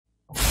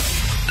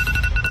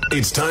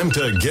It's time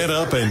to get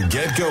up and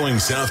get going,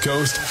 South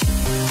Coast.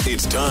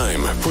 It's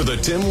time for the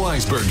Tim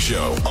Weisberg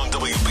Show on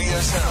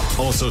WBSM.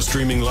 Also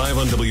streaming live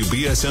on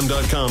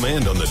WBSM.com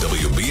and on the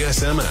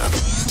WBSM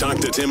app. Talk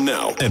to Tim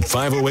now at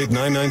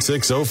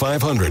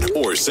 508-996-0500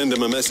 or send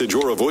him a message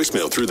or a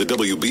voicemail through the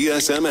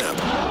WBSM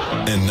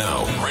app. And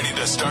now, ready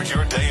to start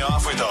your day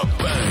off with a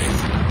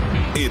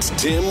bang. It's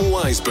Tim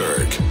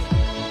Weisberg.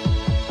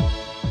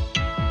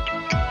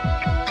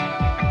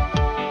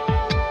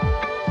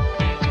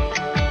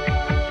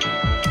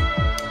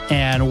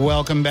 And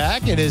welcome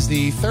back. It is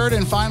the third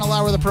and final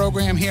hour of the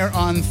program here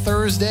on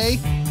Thursday.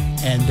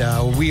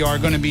 And we are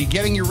going to be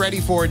getting you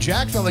ready for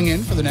Jack filling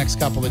in for the next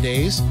couple of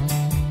days.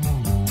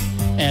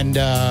 And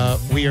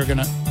we are going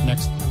to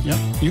next.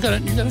 Yep, you got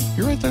it.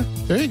 You're right there.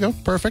 There you go.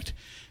 Perfect.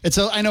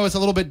 I know it's a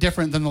little bit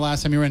different than the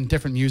last time you were in.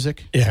 Different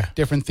music. Yeah.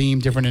 Different theme,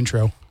 different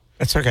intro.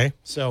 That's okay.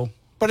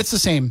 But it's the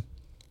same.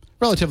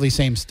 Relatively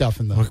same stuff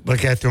in the. We'll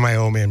get through my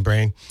old man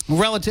brain.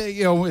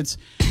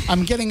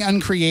 I'm getting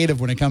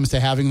uncreative when it comes to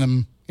having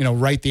them,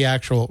 writing the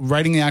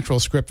actual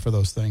script for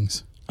those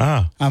things.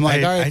 I'm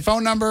like, all right,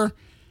 phone number,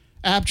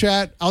 app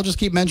chat. I'll just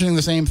keep mentioning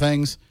the same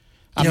things.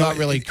 I'm not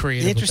really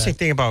creative. The interesting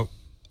thing about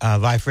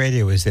live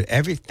radio is that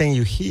everything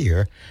you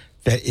hear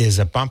that is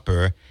a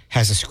bumper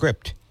has a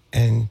script,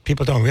 and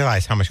people don't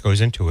realize how much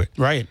goes into it.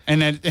 Right,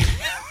 and then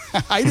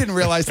I didn't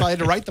realize I had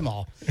to write them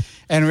all,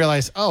 and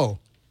realize, oh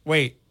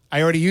wait.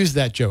 I already used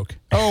that joke.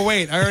 Oh,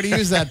 wait, I already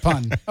used that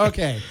pun.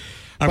 Okay.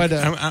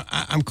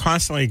 I'm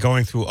constantly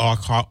going through all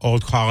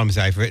old columns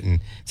I've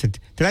written. So,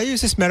 did I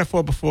use this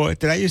metaphor before?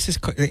 Did I use this?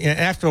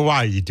 After a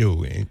while, you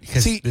do,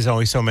 because there's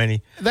only so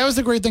many. That was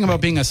the great thing about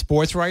being a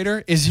sports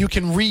writer, is you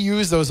can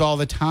reuse those all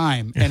the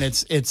time, and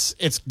it's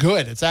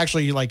good. It's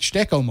actually like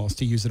shtick almost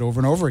to use it over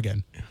and over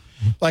again.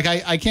 Like,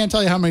 I can't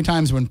tell you how many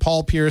times when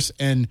Paul Pierce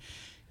and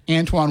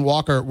Antoine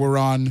Walker were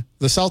on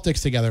the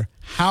Celtics together,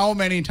 how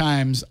many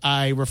times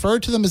I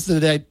referred to them as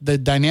the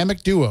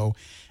dynamic duo,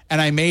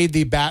 and I made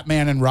the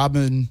Batman and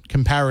Robin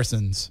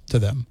comparisons to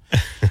them.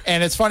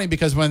 And it's funny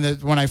because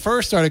when I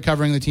first started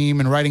covering the team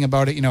and writing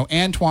about it,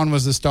 Antoine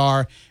was the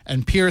star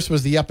and Pierce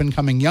was the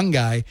up-and-coming young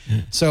guy.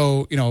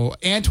 So,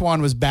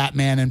 Antoine was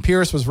Batman and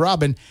Pierce was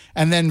Robin.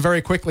 And then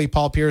very quickly,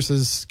 Paul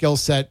Pierce's skill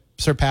set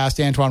surpassed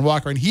Antoine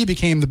Walker, and he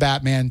became the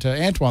Batman to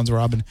Antoine's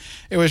Robin.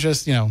 It was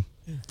just,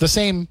 the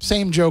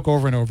same joke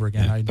over and over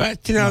again. Yeah.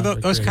 But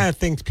those kind of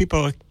things,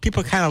 people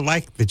kind of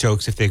like the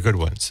jokes if they're good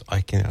ones,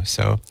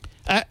 so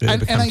they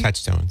become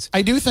touchstones.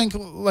 I do think,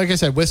 like I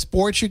said, with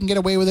sports you can get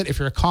away with it if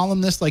you're a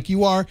columnist like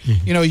you are.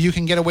 You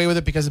can get away with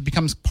it because it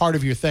becomes part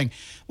of your thing.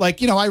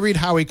 Like I read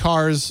Howie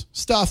Carr's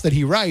stuff that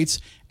he writes,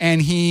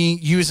 and he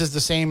uses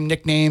the same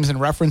nicknames and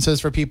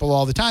references for people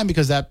all the time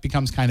because that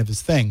becomes kind of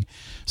his thing.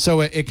 So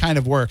it kind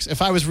of works.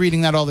 If I was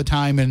reading that all the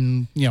time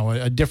in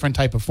a different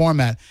type of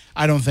format,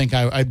 I don't think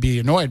I'd be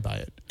annoyed by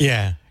it.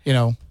 Yeah.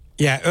 Yeah.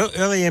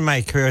 Early in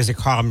my career as a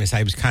columnist,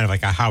 I was kind of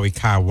like a Howie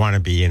Carr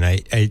wannabe, and I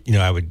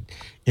would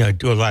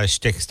do a lot of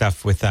shtick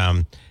stuff with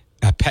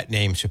pet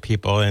names for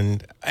people.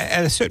 And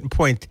at a certain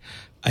point,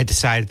 I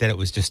decided that it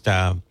was just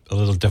a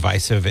little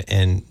divisive,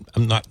 and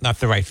I'm not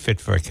the right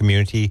fit for a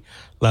community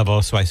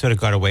level. So I sort of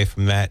got away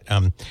from that,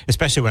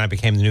 especially when I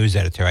became the news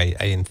editor. I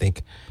didn't think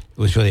it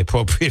was really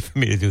appropriate for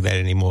me to do that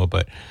anymore.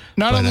 But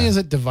not only is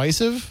it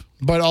divisive,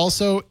 but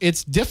also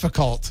it's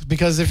difficult,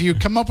 because if you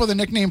come up with a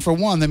nickname for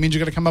one, that means you're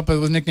going to come up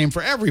with a nickname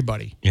for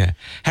everybody. Yeah.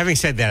 Having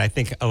said that, I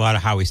think a lot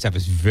of Howie stuff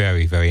is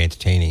very, very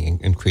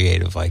entertaining and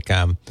creative. Like,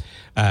 I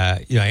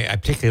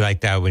particularly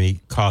liked that when he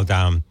called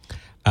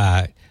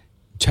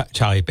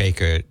Charlie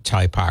Baker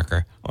Charlie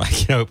Parker.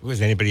 Like,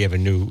 was anybody ever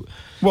knew?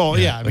 Well,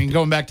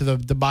 going back to the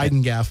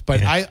Biden gaffe,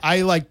 but yeah.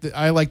 I like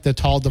the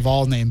Tall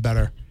Duvall name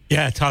better.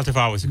 Yeah, Tall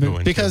Duvall was a good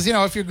one. Because,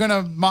 if you're going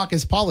to mock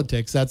his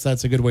politics, that's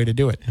a good way to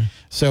do it. Yeah.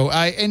 So,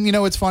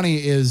 what's funny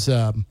is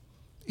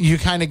you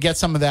kind of get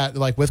some of that,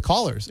 like with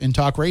callers in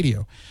talk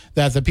radio,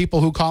 that the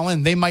people who call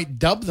in, they might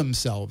dub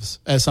themselves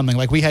as something.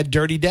 Like we had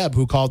Dirty Deb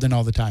who called in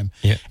all the time.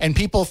 Yeah. And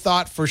people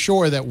thought for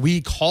sure that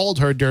we called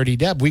her Dirty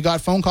Deb. We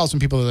got phone calls from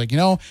people who were like,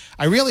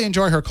 I really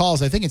enjoy her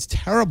calls. I think it's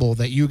terrible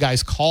that you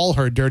guys call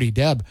her Dirty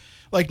Deb.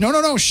 Like,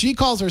 no, she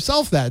calls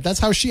herself that.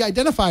 That's how she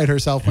identified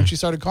herself when she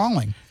started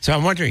calling. So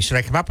I'm wondering, should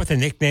I come up with a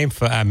nickname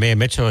for Mayor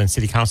Mitchell and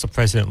City Council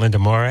President Linda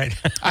Morad?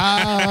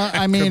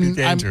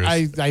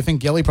 I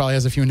think Gilly probably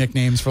has a few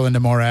nicknames for Linda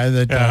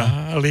Morad.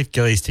 I'll leave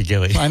Gilly's to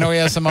Gilly. I know he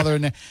has some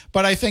other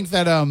but I think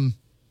that,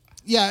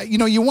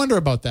 you wonder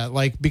about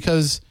that,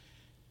 because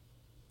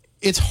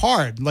it's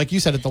hard, like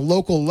you said, at the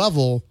local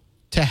level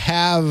to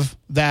have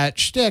that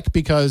shtick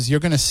because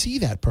you're going to see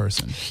that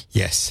person.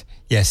 Yes.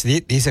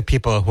 These are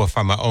people who are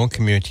from our own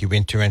community. We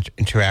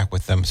interact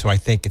with them. So I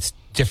think it's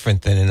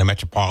different than in a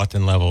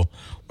metropolitan level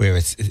where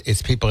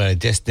it's people at a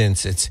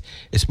distance.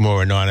 It's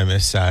more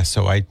anonymous.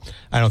 So I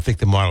don't think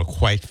the model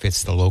quite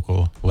fits the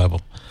local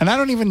level. And I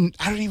don't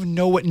even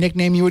know what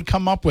nickname you would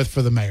come up with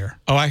for the mayor.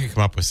 Oh, I could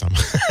come up with some.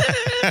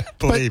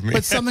 Believe me.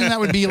 But something that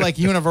would be like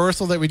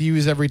universal that we'd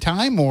use every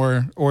time,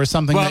 or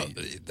something. Well,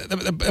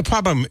 the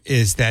problem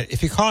is that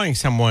if you're calling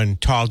someone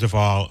Tal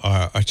Duvall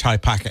or Charlie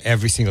Parker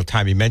every single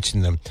time you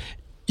mention them,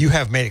 you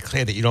have made it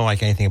clear that you don't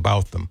like anything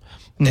about them.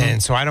 Mm-hmm.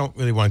 And so I don't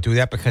really want to do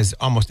that because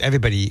almost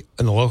everybody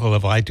on the local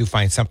level, I do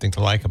find something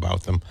to like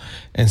about them.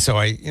 And so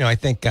I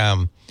think,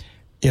 then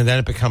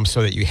it becomes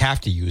so that you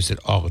have to use it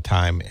all the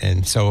time.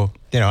 And so,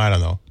 I don't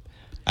know.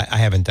 I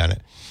haven't done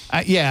it.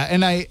 Yeah.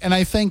 And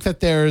I think that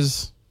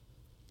there's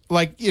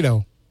like,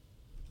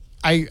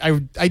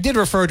 I did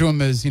refer to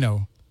him as,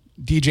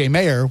 DJ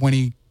Mayor when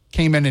he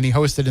came in and he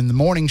hosted in the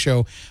morning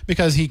show,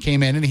 because he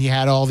came in and he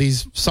had all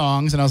these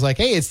songs and I was like,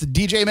 hey, it's the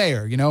DJ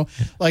Mayor,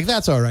 like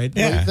that's all right.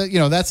 Yeah.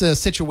 That's a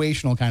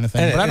situational kind of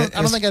thing. But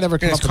I don't think I'd ever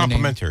come up with a name. It's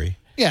complimentary.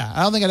 Yeah.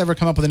 I don't think I'd ever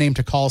come up with a name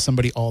to call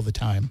somebody all the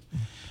time.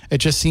 It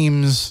just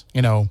seems,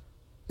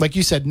 like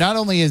you said, not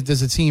only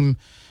does it seem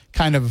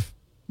kind of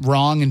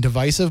wrong and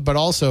divisive, but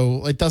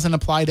also it doesn't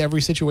apply to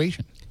every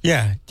situation.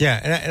 Yeah.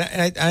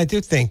 And I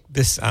do think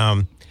this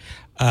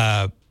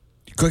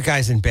good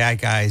guys and bad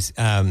guys,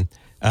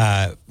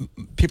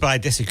 people I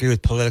disagree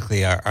with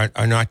politically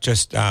are not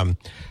just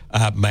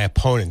my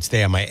opponents.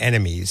 They are my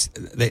enemies.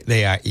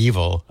 They are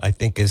evil, I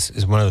think,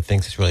 is one of the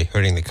things that's really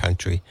hurting the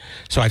country.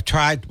 So I've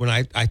tried, when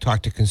I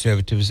talk to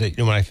conservatives,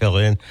 when I fill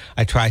in,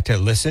 I try to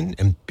listen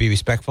and be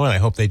respectful, and I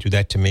hope they do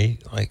that to me,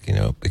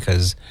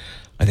 because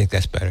I think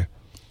that's better.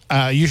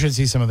 You should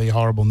see some of the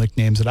horrible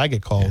nicknames that I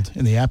get called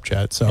in the app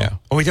chat. So, well,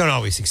 we don't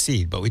always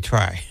succeed, but we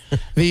try.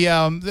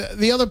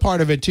 The other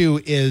part of it too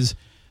is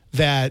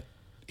that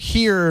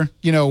here,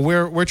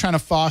 we're trying to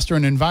foster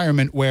an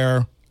environment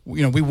where,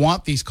 we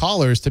want these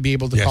callers to be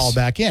able to call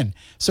back in.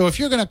 So if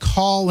you're going to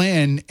call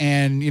in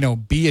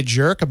and, be a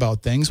jerk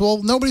about things,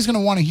 well, nobody's going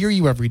to want to hear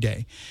you every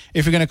day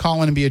if you're going to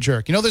call in and be a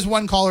jerk. There's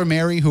one caller,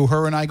 Mary,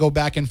 her and I go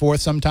back and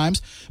forth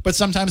sometimes, but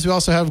sometimes we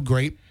also have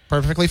great,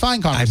 perfectly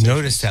fine conversations. I've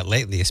noticed that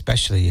lately,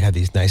 especially you have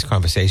these nice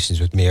conversations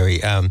with Mary.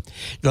 The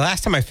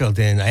last time I filled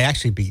in, I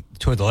actually,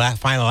 toward the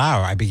final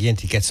hour, I began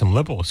to get some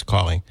liberals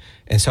calling.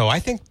 And so I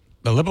think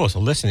the liberals are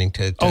listening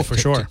to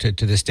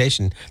the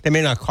station. They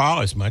may not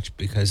call as much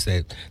because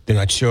they're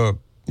not sure,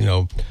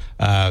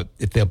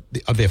 if they're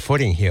of their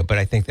footing here. But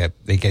I think that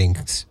they're getting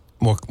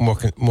more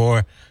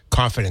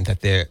confident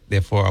that that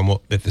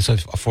there's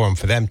a forum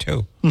for them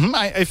too. Mm-hmm.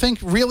 I think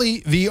really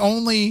the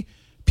only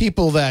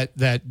people that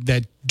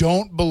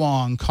don't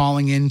belong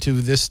calling into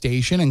this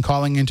station and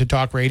calling into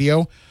talk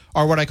radio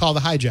are what I call the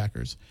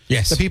hijackers.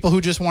 Yes. The people who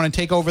just want to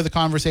take over the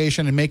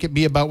conversation and make it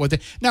be about what they...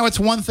 Now, it's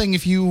one thing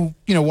if you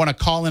want to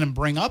call in and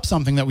bring up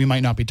something that we might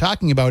not be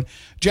talking about.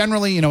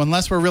 Generally,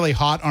 unless we're really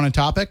hot on a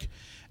topic,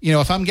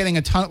 if I'm getting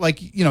a ton...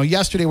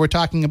 yesterday we're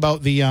talking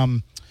about the...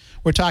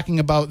 it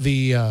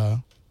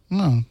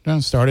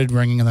started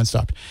ringing and then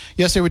stopped.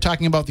 Yesterday we're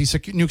talking about the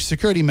new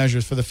security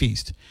measures for the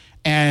feast.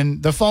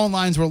 And the phone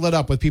lines were lit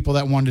up with people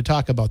that wanted to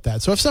talk about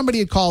that. So if somebody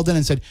had called in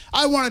and said,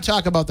 I want to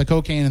talk about the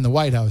cocaine in the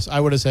White House, I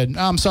would have said,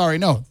 I'm sorry,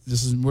 no.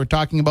 We're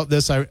talking about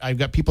this. I've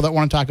got people that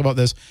want to talk about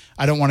this.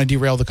 I don't want to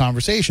derail the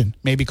conversation.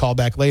 Maybe call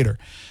back later.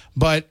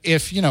 But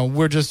if,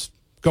 we're just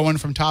going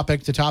from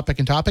topic to topic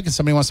and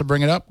somebody wants to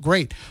bring it up,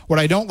 great. What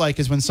I don't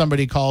like is when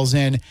somebody calls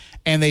in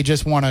and they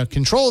just want to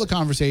control the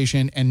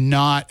conversation and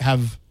not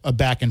have a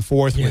back and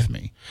forth with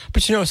me.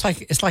 But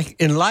it's like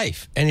in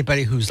life,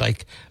 anybody who's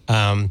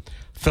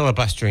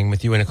filibustering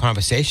with you in a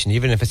conversation,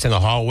 even if it's in the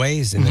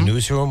hallways, in the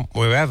newsroom,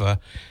 wherever,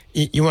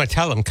 you want to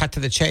tell them, cut to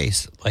the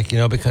chase,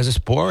 because it's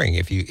boring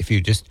if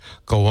you just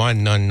go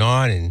on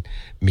and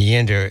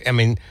meander. I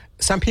mean,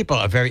 some people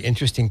are very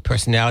interesting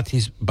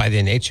personalities by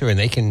their nature, and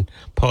they can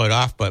pull it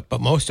off.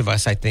 But most of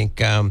us, I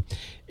think,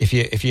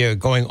 if you're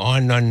going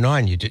on and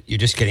on, you're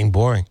just getting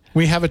boring.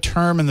 We have a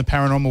term in the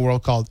paranormal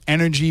world called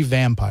energy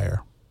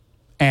vampire.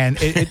 And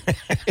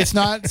it's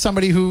not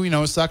somebody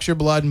who, sucks your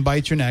blood and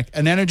bites your neck.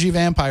 An energy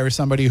vampire is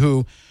somebody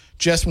who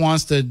just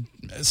wants to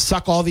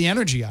suck all the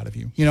energy out of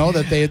you.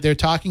 That they're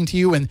talking to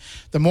you, and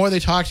the more they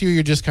talk to you,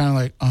 you're just kind of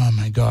like, oh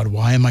my God,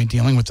 why am I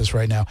dealing with this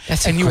right now?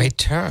 That's a great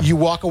term. You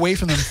walk away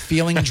from them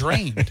feeling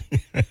drained.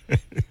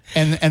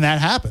 and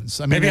that happens.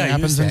 I mean, it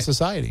happens in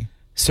society.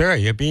 Sir,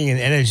 you're being an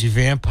energy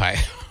vampire.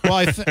 Well,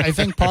 I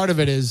think part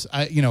of it is,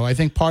 I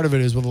think part of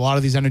it is with a lot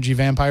of these energy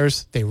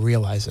vampires, they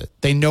realize it.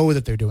 They know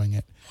that they're doing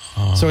it.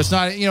 Oh. So it's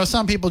not,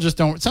 some people just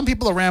don't. Some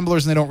people are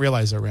ramblers and they don't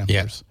realize they're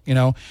ramblers.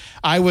 Yeah.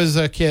 I was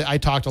a kid. I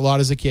talked a lot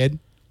as a kid,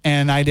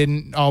 and I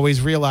didn't always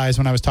realize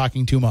when I was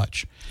talking too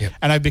much. Yep.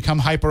 And I've become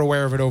hyper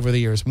aware of it over the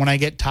years. When I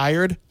get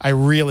tired, I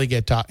really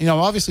get tired.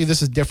 Obviously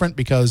this is different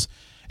because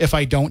if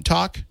I don't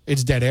talk,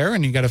 it's dead air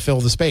and you got to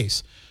fill the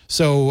space.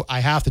 So I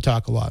have to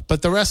talk a lot.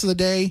 But the rest of the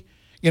day,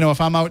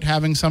 if I'm out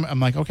having I'm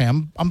like, okay,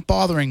 I'm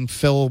bothering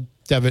Phil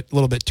Devitt a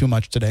little bit too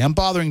much today. I'm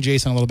bothering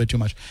Jason a little bit too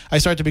much. I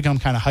start to become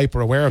kind of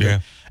hyper aware of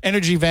it.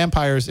 Energy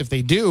vampires, if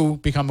they do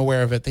become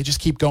aware of it, they just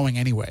keep going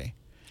anyway.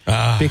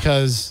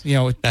 Because,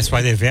 that's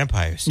why they're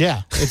vampires.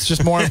 Yeah. It's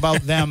just more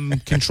about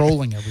them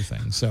controlling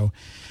everything. So,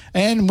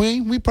 and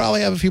we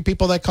probably have a few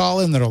people that call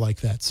in that are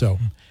like that. So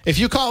if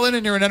you call in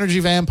and you're an energy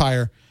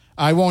vampire,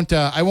 I won't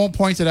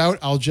point it out.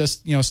 I'll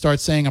just, start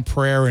saying a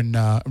prayer and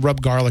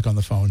rub garlic on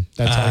the phone.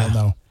 That's how you'll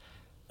know.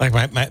 Like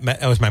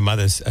that was my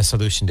mother's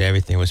solution to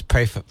everything was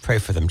pray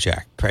for them,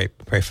 Jack. Pray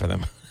for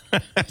them.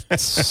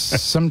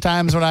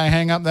 Sometimes when I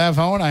hang up that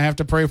phone, I have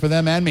to pray for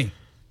them and me.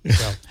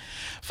 So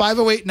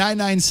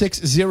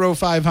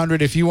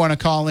 508-996-0500 if you want to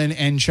call in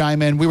and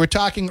chime in. We were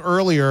talking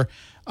earlier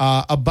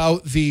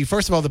about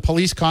first of all, the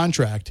police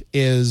contract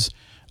is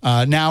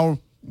now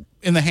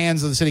in the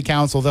hands of the city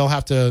council. They'll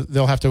have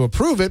to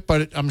approve it,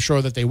 but I'm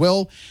sure that they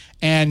will.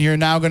 And you're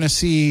now going to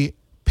see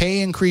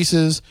pay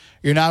increases.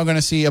 You're now going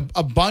to see a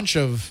bunch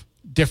of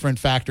different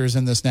factors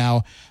in this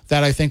now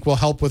that I think will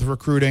help with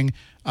recruiting.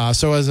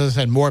 So as I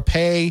said, more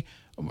pay,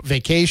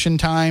 vacation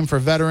time for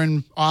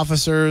veteran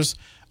officers,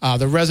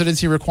 the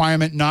residency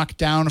requirement knocked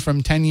down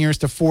from 10 years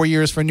to 4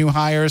 years for new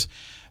hires.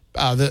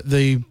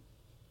 The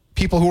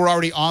people who are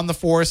already on the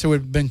force who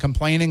have been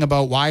complaining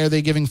about why are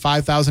they giving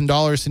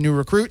 $5,000 to new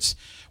recruits.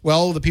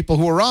 Well, the people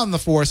who are on the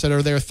force that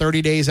are there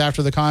 30 days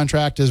after the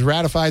contract is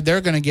ratified,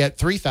 they're going to get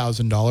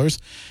 $3,000.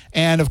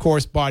 And, of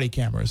course, body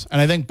cameras. And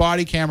I think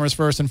body cameras,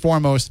 first and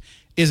foremost,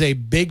 is a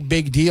big,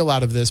 big deal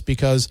out of this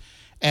because,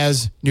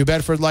 as New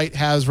Bedford Light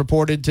has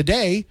reported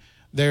today,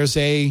 there's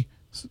a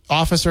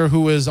officer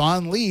who is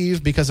on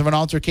leave because of an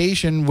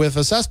altercation with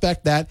a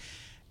suspect that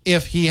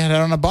if he had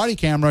on a body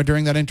camera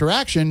during that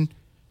interaction,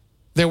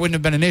 there wouldn't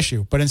have been an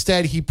issue. But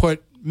instead, he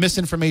put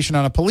misinformation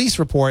on a police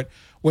report,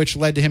 which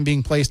led to him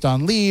being placed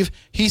on leave.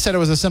 He said it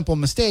was a simple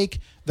mistake.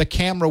 The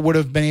camera would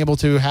have been able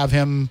to have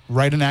him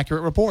write an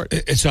accurate report.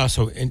 It's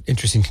also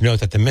interesting to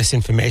note that the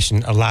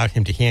misinformation allowed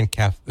him to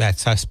handcuff that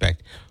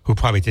suspect who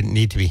probably didn't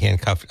need to be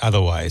handcuffed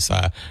otherwise.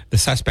 The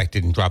suspect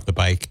didn't drop the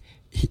bike.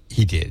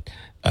 He did.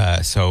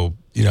 So,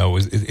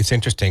 it's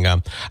interesting.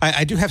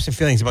 I do have some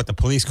feelings about the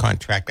police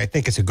contract. I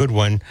think it's a good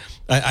one.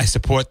 I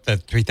support the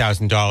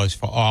 $3,000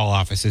 for all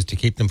officers to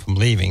keep them from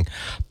leaving.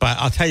 But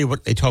I'll tell you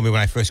what they told me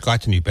when I first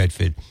got to New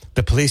Bedford.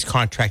 The police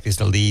contract is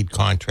the lead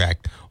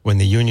contract. When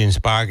the unions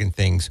bargain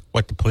things,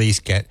 what the police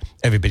get,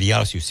 everybody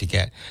else used to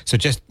get. So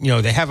just,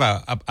 they have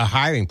a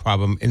hiring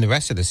problem in the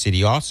rest of the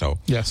city also.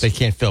 Yes. They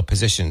can't fill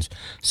positions.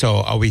 So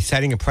are we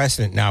setting a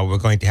precedent now? We're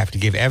going to have to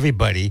give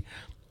everybody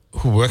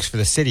who works for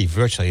the city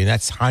virtually, and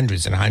that's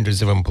hundreds and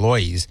hundreds of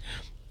employees,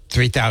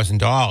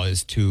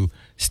 $3,000 to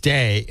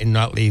stay and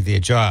not leave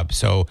their job.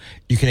 So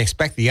you can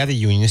expect the other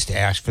unions to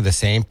ask for the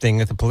same thing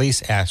that the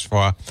police ask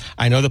for.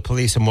 I know the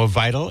police are more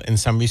vital in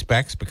some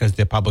respects because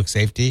they're public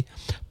safety,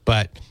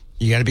 but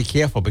you got to be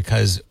careful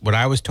because what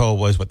I was told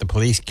was what the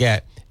police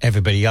get,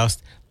 everybody else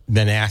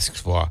then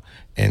asks for.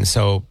 And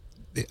so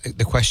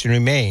the question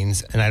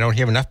remains, and I don't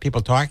hear enough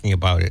people talking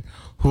about it,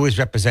 who is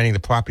representing the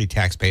property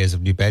taxpayers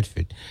of New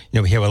Bedford?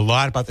 We hear a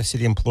lot about the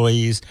city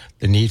employees,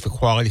 the need for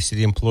quality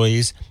city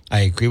employees. I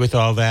agree with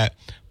all that.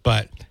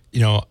 But,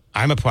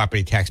 I'm a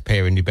property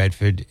taxpayer in New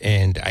Bedford,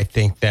 and I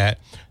think that,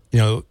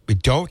 we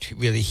don't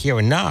really hear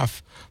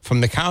enough from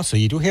the council.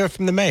 You do hear it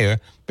from the mayor,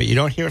 but you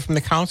don't hear it from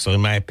the council,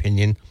 in my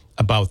opinion,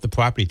 about the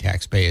property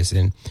taxpayers.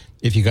 And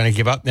if you're going to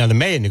give up, now the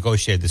mayor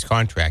negotiated this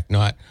contract,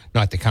 not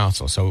the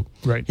council. So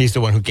right. He's the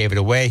one who gave it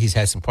away. He's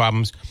had some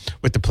problems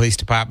with the police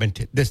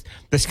department. This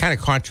kind of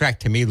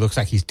contract to me looks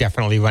like he's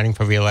definitely running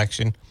for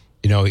re-election.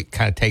 It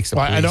kind of takes the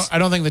police. I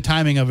don't think the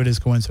timing of it is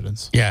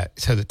coincidence. Yeah,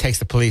 so that takes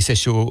the police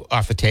issue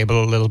off the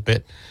table a little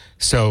bit.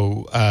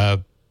 So,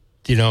 I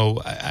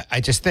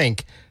just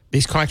think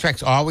these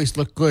contracts always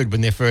look good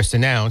when they're first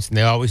announced, and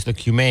they always look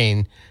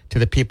humane to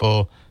the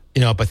people.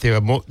 But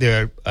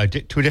there are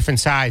two different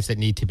sides that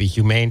need to be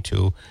humane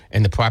to,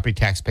 and the property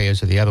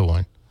taxpayers are the other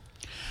one.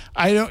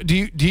 Do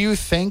you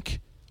think?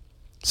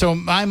 So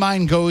my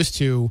mind goes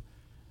to,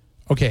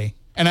 okay,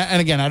 and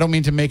again, I don't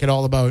mean to make it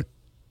all about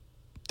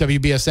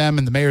WBSM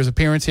and the mayor's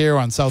appearance here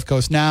on South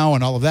Coast Now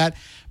and all of that,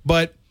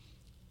 but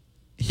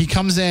he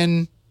comes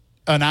in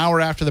an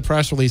hour after the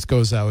press release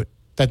goes out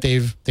that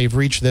they've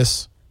reached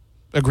this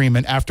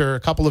agreement after a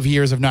couple of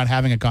years of not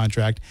having a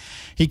contract.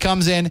 He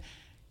comes in.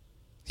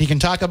 He can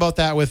talk about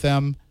that with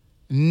them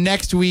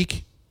next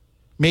week,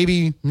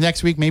 maybe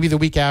the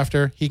week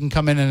after. He can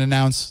come in and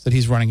announce that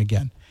he's running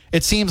again.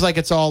 It seems like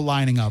it's all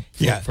lining up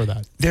for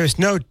that. There's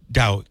no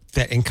doubt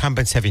that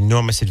incumbents have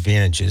enormous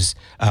advantages,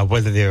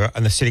 whether they're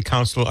on the city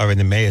council or in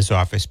the mayor's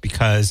office,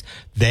 because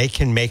they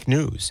can make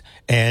news.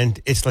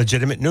 And it's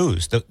legitimate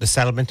news. The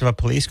settlement of a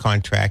police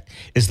contract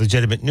is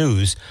legitimate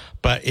news.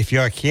 But if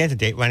you're a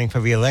candidate running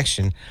for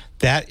re-election,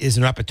 that is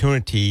an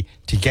opportunity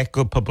to get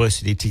good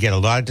publicity, to get a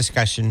lot of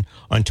discussion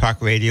on talk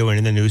radio and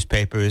in the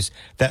newspapers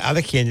that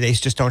other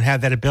candidates just don't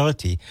have that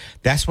ability.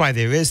 That's why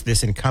there is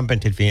this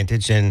incumbent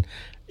advantage. And,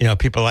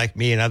 people like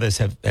me and others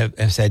have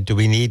said, do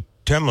we need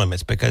term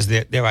limits? Because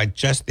there are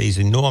just these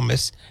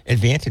enormous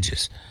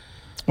advantages.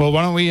 Well,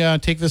 why don't we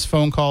take this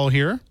phone call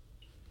here?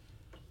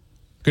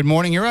 Good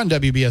morning. You're on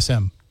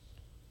WBSM.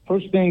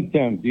 First thing,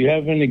 Tim, do you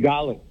have any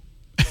garlic?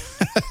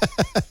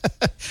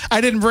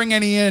 I didn't bring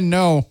any in,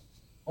 no.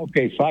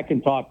 Okay, so I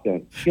can talk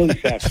then. Gilly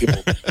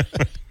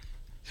Safield.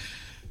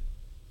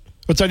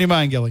 What's on your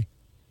mind, Gilly?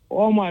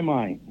 On my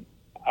mind.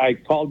 I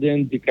called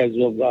in because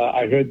of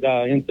I heard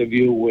the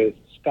interview with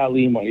Scott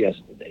Lima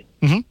yesterday.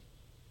 Mm-hmm.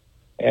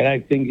 And I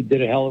think he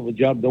did a hell of a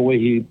job the way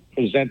he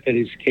presented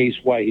his case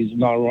why he's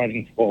not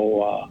running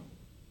for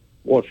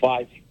Ward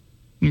 5.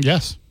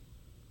 Yes.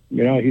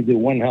 You know, he did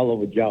one hell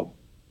of a job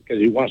because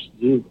he wants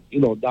to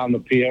do, down the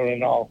pier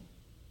and all.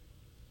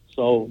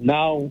 So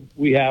now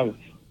we have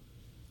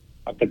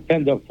a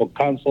contender for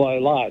Councilor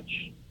at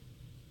Large.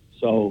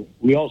 So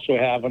we also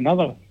have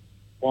another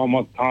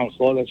former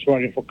councilor that's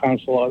running for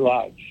Councilor at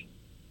Large.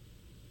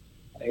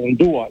 And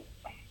do what?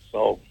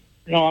 So,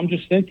 I'm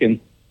just thinking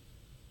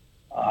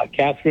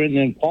Catherine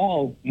and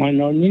Paul might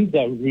not need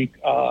the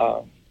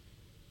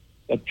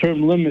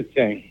term limit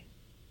thing.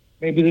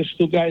 Maybe these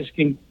two guys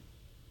can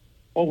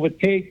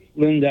overtake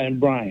Linda and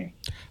Brian.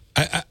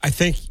 I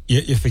think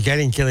you're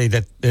forgetting, Gilly,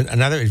 that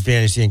another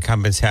advantage the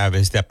incumbents have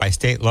is that by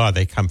state law,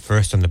 they come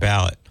first on the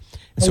ballot.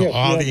 And so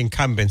all the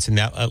incumbents in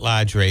that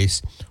at-large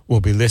race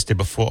will be listed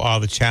before all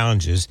the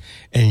challengers.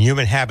 And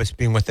human habits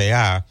being what they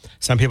are,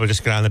 some people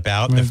just get on the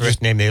ballot, the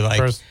first name they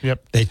like,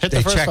 they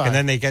check, and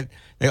then they get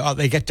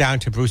down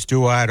to Bruce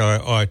Duart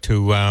or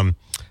to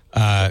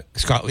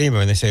Scott Lima,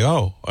 and they say,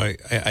 I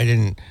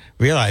didn't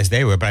realize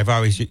they were, but I've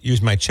always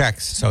used my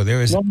checks. So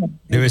there is an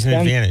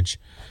advantage.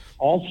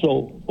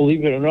 Also,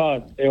 believe it or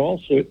not, they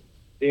all,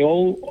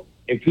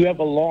 if you have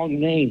a long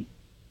name,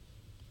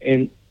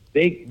 and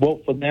they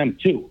vote for them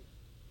too.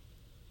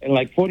 And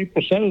like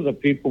 40% of the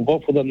people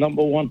vote for the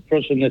number one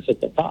person that's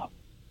at the top.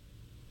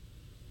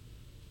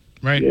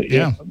 Right.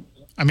 Yeah.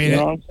 I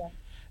mean,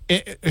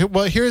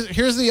 well,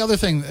 here's the other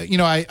thing.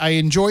 I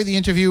enjoy the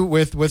interview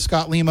with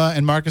Scott Lima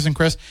and Marcus and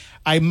Chris.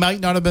 I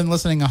might not have been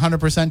listening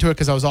 100% to it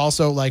because I was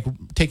also like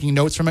taking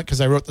notes from it because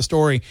I wrote the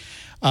story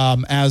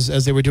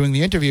as they were doing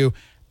the interview.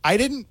 I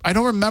don't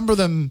remember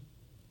him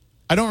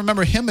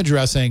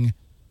addressing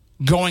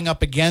going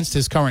up against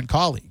his current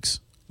colleagues.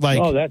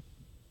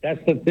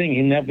 That's the thing.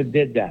 He never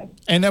did that.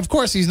 And of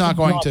course, he's not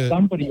going to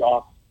somebody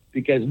off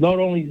because not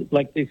only,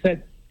 like they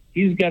said,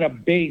 he's got a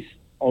base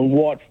on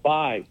Ward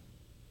 5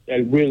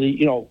 that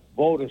really,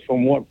 voters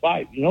from Ward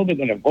 5. They're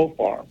going to vote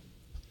for him.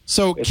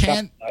 So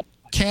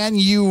can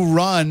you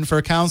run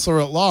for councilor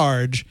at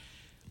large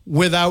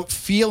without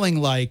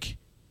feeling like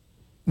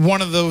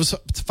one of those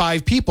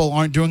 5 people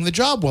aren't doing the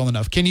job well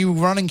enough? Can you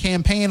run and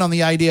campaign on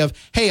the idea of,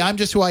 hey, I'm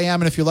just who I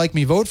am, and if you like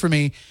me, vote for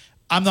me?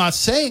 I'm not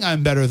saying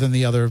I'm better than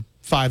the other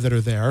 5 that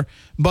are there,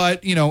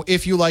 but,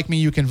 if you like me,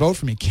 you can vote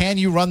for me. Can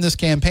you run this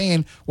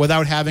campaign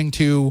without having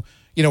to,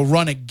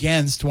 run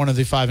against one of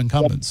the 5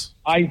 incumbents?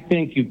 I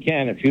think you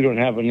can if you don't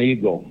have an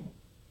ego.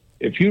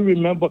 If you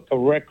remember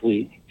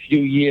correctly, a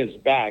few years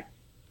back,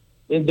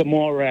 Linda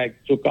Morag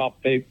took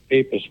out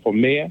papers for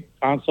mayor,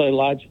 councilor at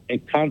large,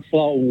 and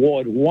councilor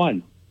Ward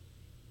 1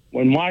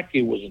 when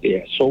Markey was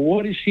there. So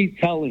what is she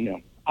telling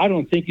him? I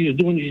don't think he's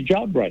doing his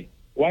job right.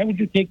 Why would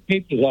you take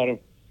papers out of,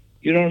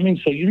 you know what I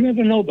mean? So you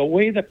never know the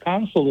way the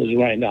council is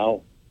right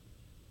now.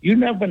 You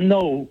never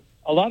know.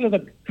 A lot of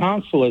the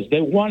councilors,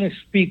 they want to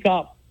speak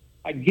up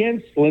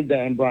against Linda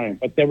and Brian,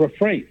 but they're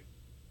afraid.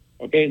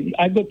 Okay,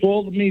 I go to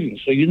all the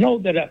meetings, so you know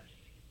that.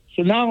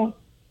 So now,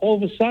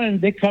 all of a sudden,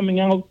 they're coming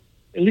out.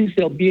 At least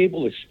they'll be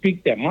able to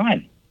speak their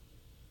mind.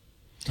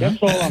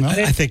 That's all I'm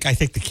saying. I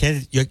think the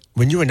candidate,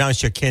 when you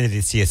announce your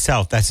candidacy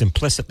yourself, that's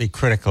implicitly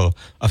critical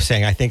of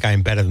saying, I think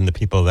I'm better than the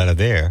people that are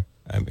there.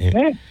 I mean,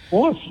 yeah, of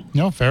course.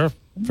 No, fair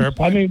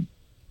point. I mean,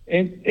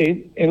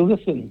 and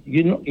listen,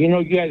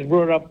 you guys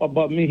brought up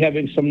about me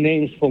having some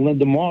names for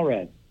Linda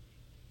Morad.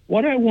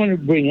 What I want to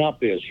bring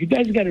up is, you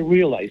guys got to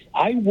realize,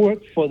 I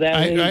worked for that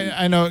lady.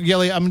 I know,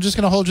 Gilly, I'm just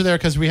going to hold you there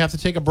because we have to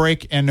take a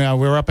break, and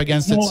we're up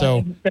against it.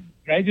 So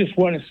I just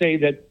want to say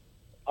that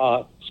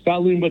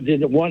Scott Lima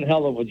did one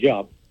hell of a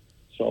job.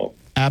 So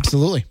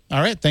absolutely.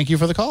 All right. Thank you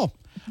for the call.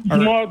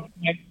 All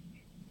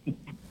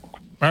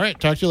right.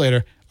 Talk to you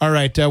later. All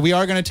right. We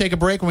are going to take a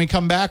break. When we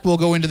come back, we'll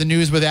go into the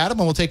news with Adam,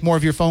 and we'll take more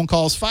of your phone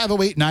calls,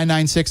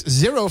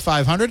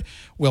 508-996-0500.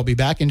 We'll be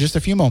back in just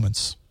a few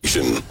moments.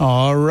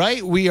 All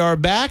right, we are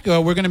back.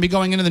 We're going to be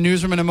going into the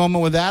newsroom in a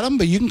moment with Adam,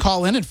 but you can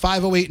call in at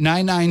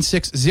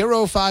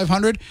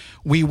 508-996-0500.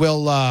 We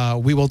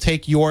will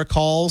take your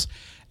calls,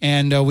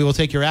 and we will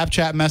take your app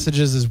chat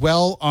messages as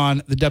well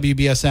on the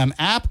WBSM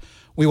app.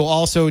 We will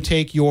also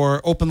take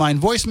your open line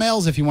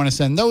voicemails if you want to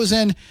send those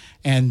in,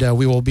 and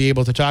we will be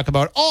able to talk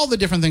about all the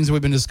different things that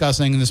we've been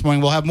discussing this morning.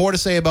 We'll have more to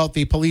say about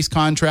the police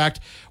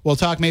contract. We'll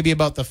talk maybe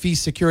about the fee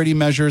security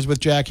measures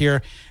with Jack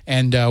here,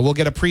 and we'll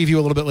get a preview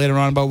a little bit later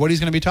on about what he's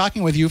going to be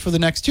talking with you for the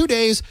next 2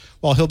 days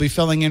while he'll be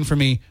filling in for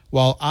me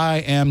while I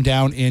am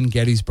down in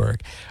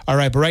Gettysburg. All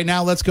right, but right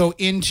now let's go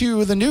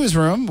into the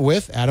newsroom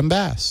with Adam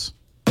Bass.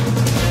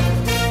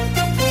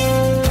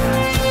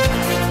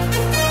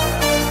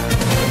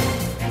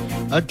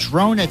 A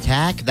drone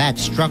attack that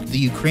struck the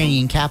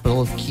Ukrainian capital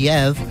of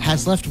Kiev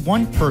has left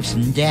one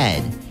person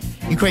dead.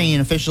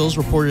 Ukrainian officials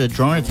reported a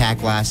drone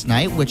attack last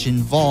night which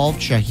involved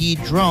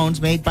Shahed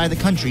drones made by the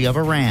country of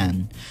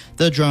Iran.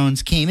 The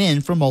drones came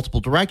in from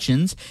multiple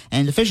directions,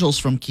 and officials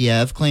from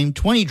Kiev claimed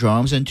 20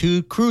 drones and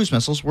 2 cruise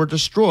missiles were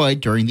destroyed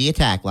during the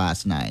attack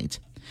last night.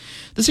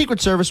 The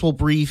Secret Service will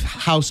brief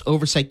House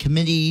Oversight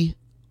Committee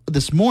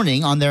this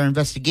morning on their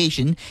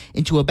investigation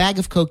into a bag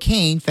of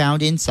cocaine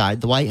found inside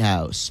the White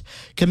House.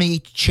 Committee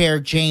Chair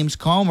James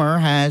Comer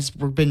has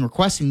been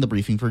requesting the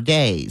briefing for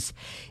days.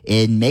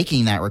 In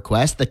making that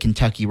request, the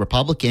Kentucky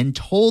Republican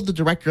told the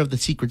director of the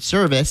Secret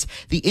Service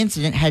the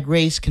incident had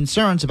raised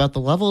concerns about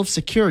the level of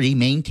security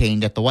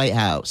maintained at the White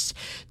House.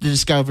 The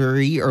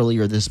discovery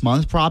earlier this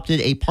month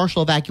prompted a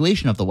partial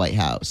evacuation of the White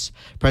House.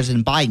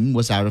 President Biden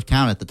was out of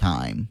town at the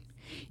time.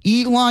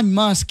 Elon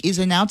Musk is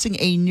announcing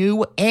a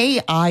new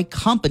AI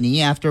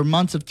company after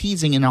months of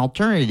teasing an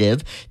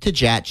alternative to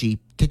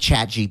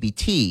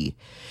ChatGPT.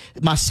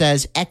 Musk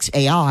says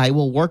XAI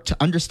will work to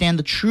understand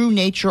the true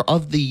nature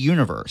of the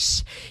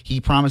universe. He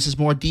promises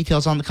more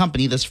details on the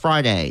company this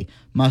Friday.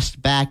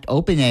 Musk backed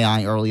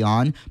OpenAI early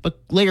on,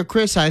 but later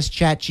criticized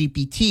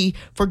ChatGPT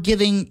for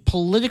giving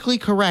politically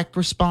correct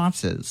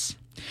responses.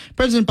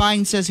 President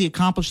Biden says he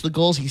accomplished the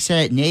goals he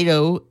set at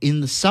NATO in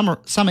the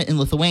summit in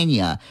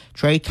Lithuania.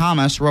 Trey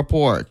Thomas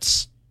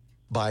reports.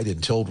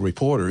 Biden told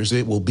reporters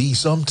it will be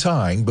some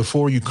time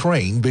before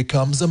Ukraine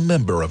becomes a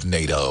member of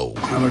NATO.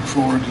 I look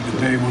forward to the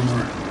day when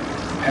we're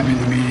having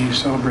the meeting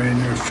celebrating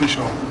their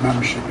official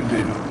membership in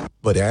NATO.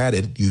 But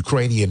added,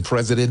 Ukrainian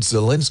President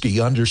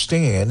Zelensky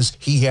understands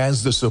he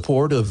has the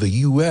support of the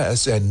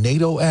U.S. and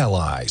NATO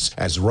allies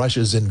as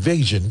Russia's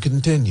invasion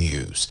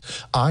continues.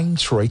 I'm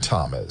Trey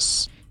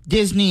Thomas.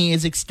 Disney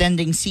is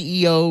extending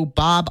CEO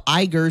Bob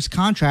Iger's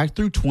contract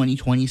through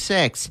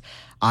 2026.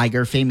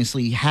 Iger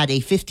famously had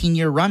a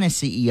 15-year run as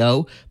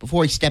CEO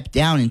before he stepped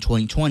down in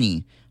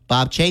 2020.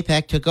 Bob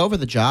Chapek took over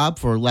the job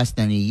for less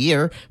than a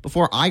year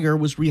before Iger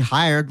was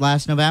rehired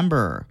last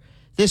November.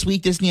 This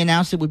week, Disney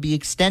announced it would be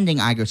extending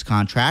Iger's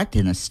contract.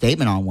 In a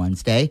statement on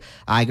Wednesday,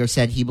 Iger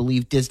said he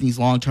believed Disney's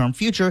long-term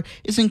future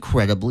is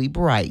incredibly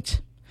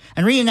bright.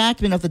 And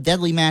reenactment of the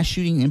deadly mass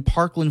shooting in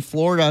Parkland,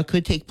 Florida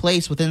could take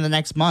place within the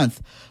next month.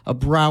 A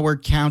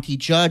Broward County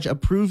judge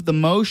approved the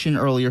motion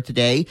earlier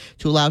today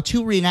to allow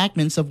 2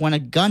 reenactments of when a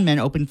gunman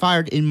opened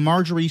fire in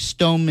Marjorie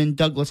Stoneman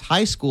Douglas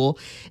High School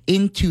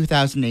in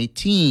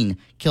 2018,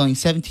 killing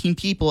 17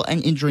 people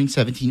and injuring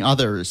 17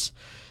 others.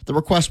 The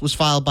request was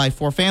filed by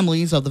 4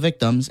 families of the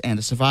victims and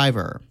a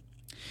survivor.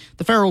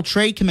 The Federal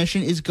Trade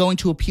Commission is going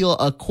to appeal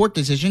a court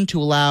decision to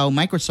allow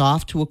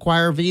Microsoft to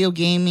acquire video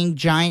gaming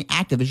giant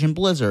Activision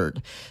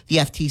Blizzard. The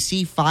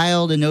FTC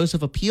filed a notice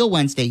of appeal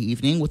Wednesday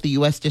evening with the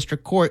U.S.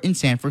 District Court in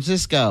San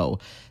Francisco.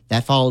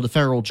 That followed a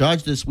federal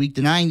judge this week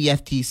denying the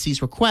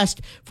FTC's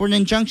request for an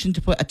injunction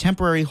to put a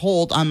temporary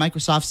hold on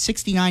Microsoft's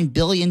 $69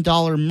 billion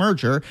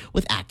merger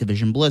with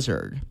Activision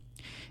Blizzard.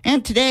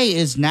 And today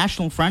is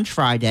National French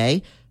Fry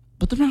Day,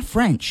 but they're not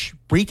French.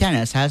 Bree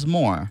Tennis has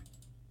more.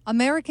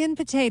 American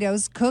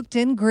potatoes cooked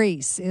in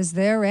grease. Is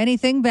there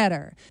anything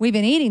better? We've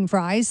been eating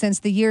fries since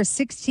the year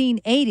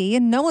 1680,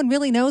 and no one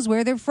really knows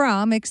where they're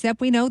from,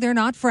 except we know they're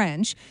not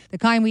French. The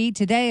kind we eat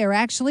today are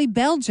actually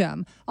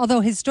Belgium,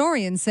 although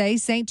historians say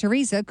St.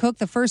 Teresa cooked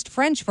the first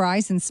French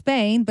fries in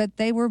Spain, but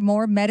they were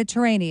more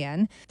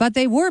Mediterranean. But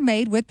they were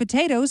made with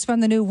potatoes from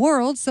the New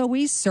World, so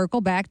we circle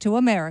back to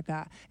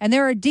America. And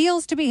there are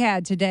deals to be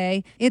had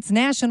today. It's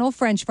National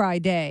French Fry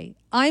Day.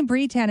 I'm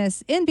Bree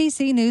Tennis,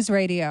 NBC News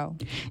Radio.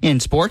 In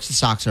sports, the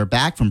Sox are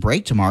back from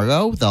break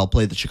tomorrow. They'll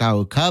play the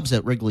Chicago Cubs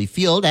at Wrigley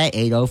Field at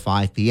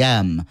 8:05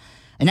 p.m.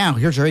 And now,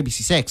 here's your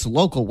ABC 6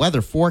 local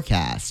weather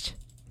forecast.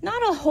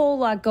 Not a whole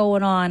lot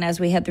going on as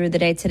we head through the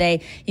day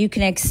today. You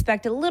can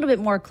expect a little bit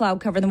more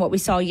cloud cover than what we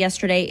saw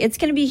yesterday. It's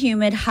going to be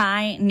humid,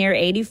 high near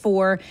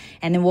 84,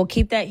 and then we'll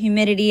keep that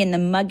humidity and the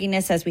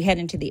mugginess as we head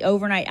into the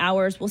overnight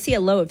hours. We'll see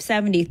a low of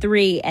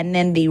 73, and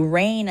then the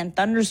rain and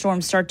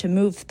thunderstorms start to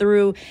move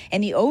through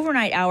in the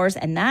overnight hours,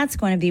 and that's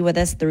going to be with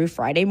us through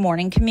Friday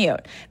morning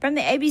commute. From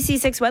the ABC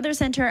 6 Weather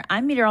Center,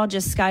 I'm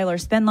meteorologist Skylar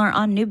Spindler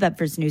on New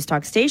Bedford's News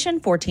Talk Station,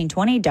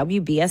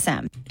 1420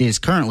 WBSM. It is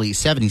currently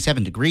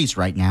 77 degrees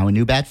right now in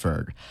New Bedford.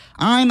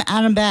 I'm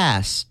Adam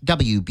Bass,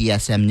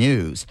 WBSM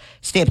News.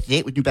 Stay up to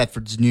date with New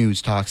Bedford's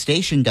News Talk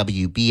Station,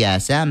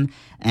 WBSM,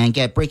 and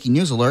get breaking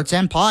news alerts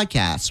and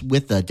podcasts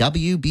with the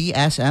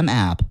WBSM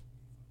app.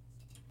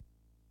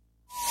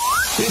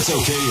 It's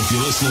okay if you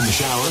listen in the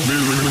shower.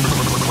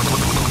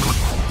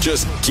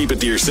 Just keep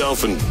it to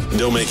yourself and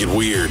don't make it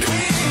weird.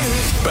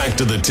 Back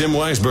to the Tim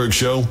Weisberg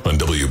Show on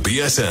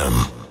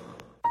WBSM.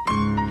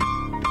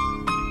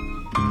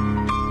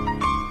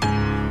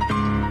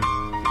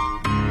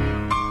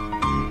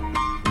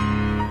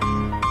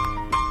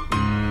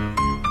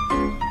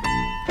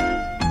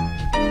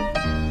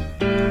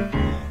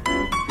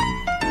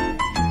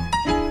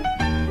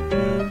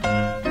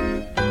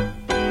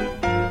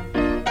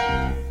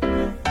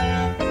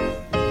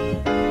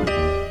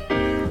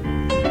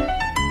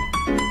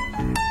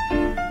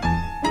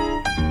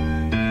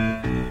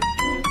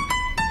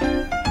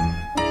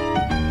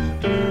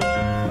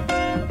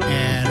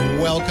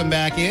 Welcome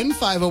back in.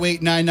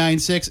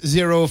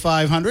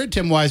 508-996-0500.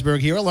 Tim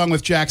Weisberg here, along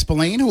with Jack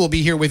Spillane, who will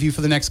be here with you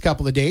for the next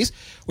couple of days.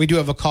 We do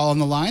have a call on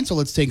the line, so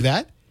let's take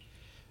that.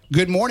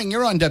 Good morning.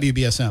 You're on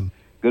WBSM.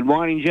 Good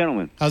morning,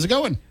 gentlemen. How's it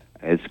going?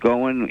 It's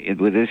going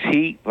with this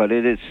heat, but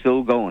it is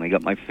still going. I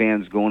got my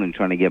fans going and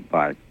trying to get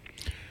by.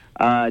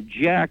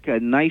 Jack,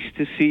 nice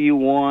to see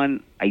you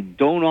on. I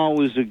don't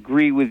always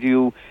agree with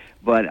you,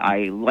 but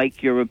I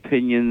like your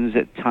opinions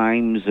at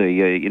times.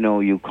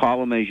 You call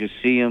them as you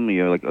see them.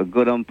 You're like a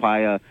good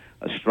umpire.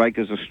 A strike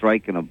is a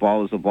strike, and a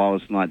ball is a ball.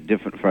 It's not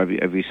different for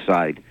every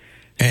side.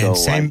 And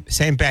so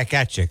same back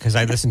at you, because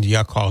I listen to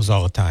your calls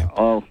all the time.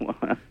 Oh,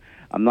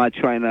 I'm not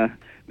trying to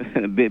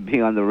be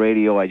on the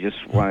radio. I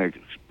just want to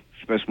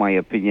express my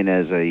opinion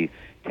as a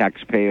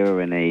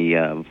taxpayer and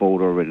a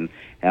voter, and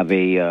have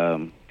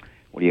a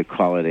an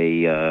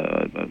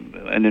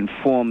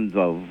informed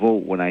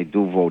vote when I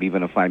do vote,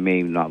 even if I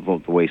may not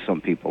vote the way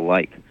some people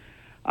like.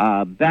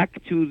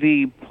 Back to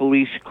the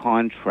police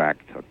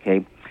contract,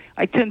 okay?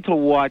 I tend to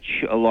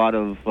watch a lot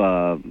of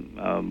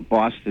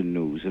Boston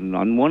news, and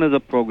on one of the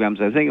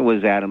programs, I think it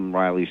was Adam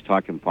Riley's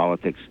Talking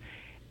Politics,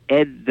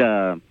 Ed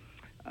Flynn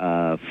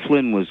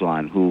was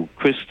on, who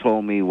Chris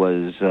told me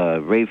was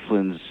Ray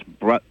Flynn's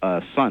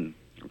son,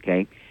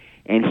 okay?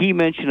 And he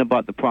mentioned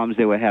about the problems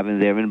they were having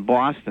there in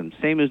Boston,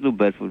 same as New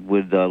Bedford,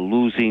 with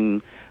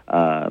losing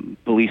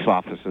police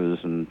officers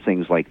and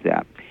things like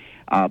that.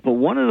 But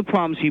one of the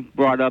problems he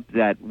brought up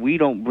that we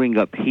don't bring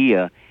up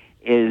here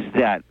is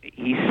that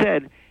he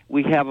said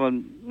we have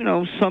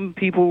some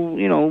people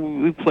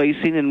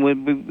replacing, and we're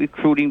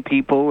recruiting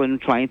people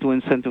and trying to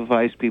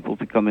incentivize people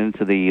to come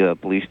into the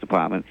police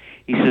department.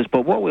 He says,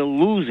 but what we're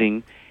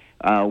losing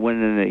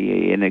when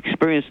an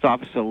experienced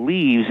officer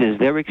leaves is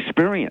their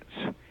experience.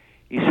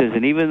 He says,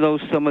 and even though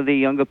some of the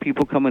younger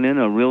people coming in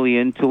are really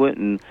into it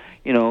and,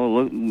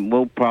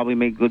 will probably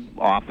make good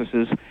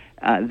officers,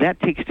 that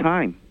takes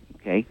time,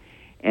 okay?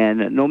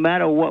 And no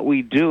matter what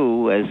we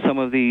do, as some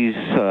of these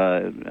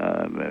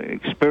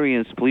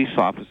experienced police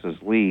officers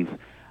leave,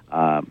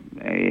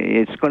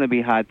 it's going to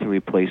be hard to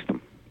replace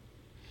them.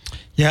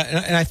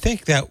 Yeah, and I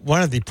think that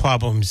one of the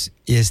problems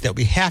is that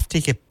we have to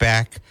get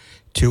back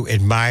to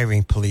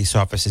admiring police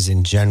officers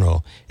in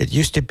general. It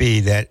used to be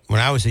that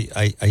when I was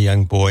a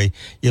young boy,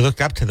 you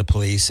looked up to the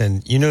police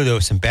and you knew there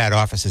were some bad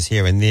officers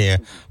here and there,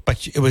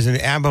 but it was an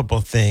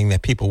admirable thing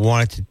that people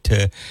wanted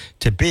to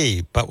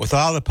be. But with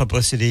all the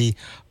publicity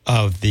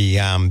of the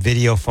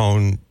video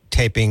phone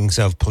tapings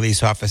of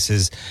police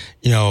officers,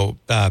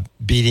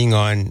 beating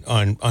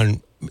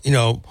on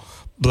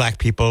black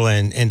people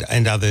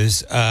and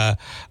others, I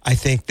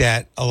think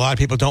that a lot of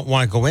people don't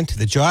want to go into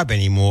the job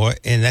anymore,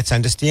 and that's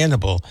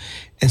understandable.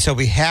 And so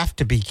we have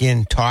to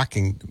begin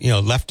talking,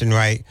 left and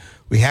right.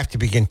 We have to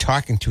begin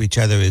talking to each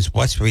other as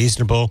what's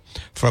reasonable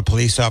for a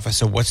police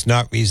officer, what's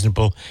not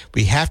reasonable.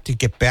 We have to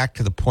get back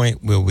to the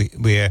point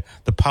where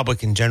the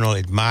public in general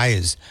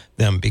admires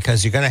them,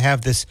 because you're going to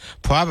have this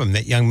problem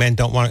that young men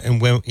don't want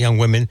and young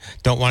women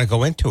don't want to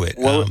go into it.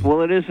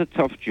 Well, it is a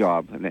tough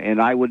job,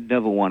 and I would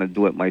never want to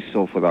do it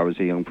myself whether I was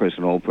a young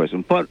person or old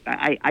person. But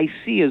I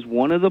see as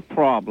one of the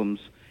problems,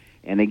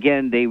 and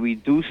again, they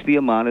reduce the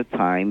amount of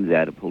time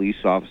that a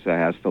police officer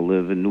has to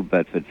live in New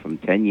Bedford from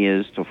 10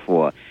 years to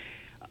 4.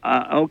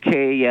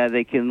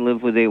 They can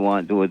live where they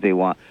want, do what they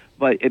want,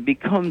 but it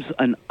becomes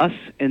an us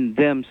and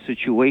them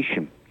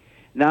situation.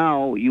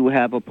 Now you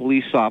have a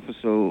police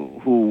officer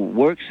who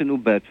works in New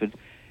Bedford,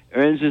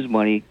 earns his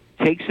money,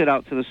 takes it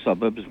out to the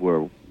suburbs,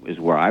 where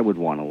I would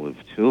want to live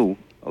too,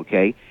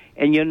 okay?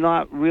 And you're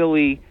not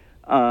really,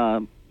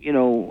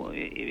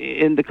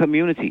 in the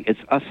community. It's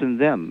us and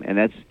them,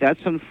 and that's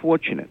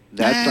unfortunate.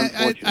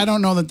 Unfortunate. I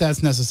don't know that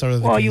that's necessarily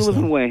the case. Well, you live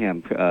in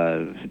Wareham,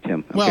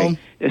 Tim. Okay? Well,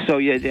 so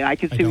I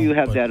can see you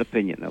have that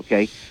opinion,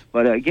 okay?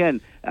 But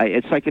again,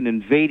 it's like an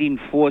invading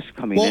force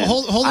coming in.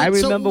 Hold on. I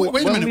remember.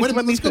 Wait a minute.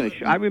 Let me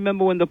finish. I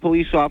remember when the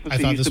police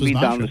officer used to be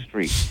down the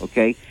street,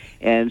 okay?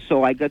 And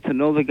so I got to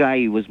know the guy.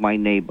 He was my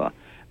neighbor.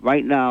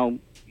 Right now,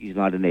 he's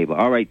not a neighbor.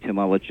 All right, Tim,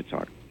 I'll let you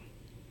talk.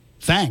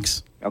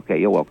 Thanks. Okay,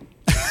 you're welcome.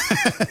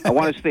 I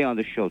want to stay on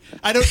the show, Tim.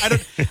 I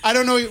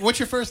don't know. What's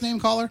your first name,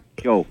 caller?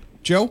 Joe.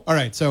 Joe? All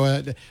right.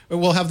 So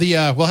we'll have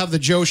the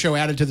Joe show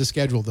added to the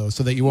schedule, though,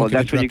 so that you won't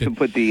get interrupted. Well, that's when you can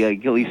put the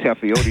Gilly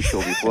Saffioti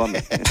show before me.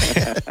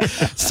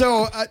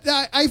 So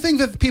I think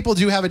that people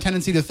do have a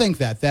tendency to think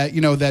that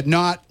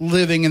not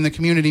living in the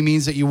community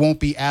means that you won't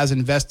be as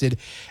invested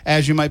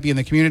as you might be in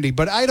the community.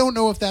 But I don't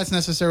know if that's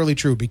necessarily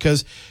true,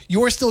 because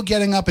you're still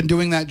getting up and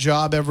doing that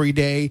job every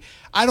day.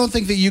 I don't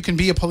think that you can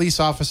be a police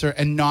officer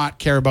and not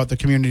care about the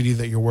community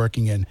that you're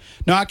working in,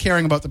 not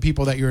caring about the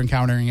people that you're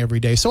encountering every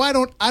day. So I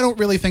don't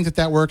really think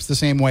that works the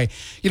same way.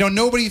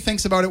 Nobody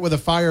thinks about it with a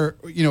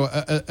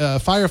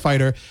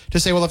firefighter to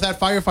say, well, if that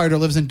firefighter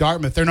lives in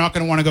Dartmouth, they're not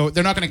going to want to go.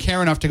 They're not going to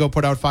care enough to go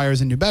put out fires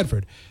in New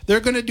Bedford.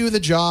 They're going to do the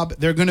job.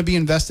 They're going to be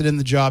invested in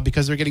the job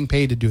because they're getting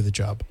paid to do the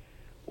job.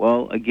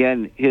 Well,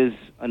 again, here's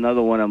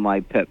another one of my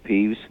pet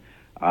peeves.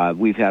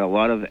 We've had a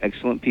lot of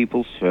excellent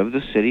people serve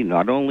the city,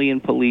 not only in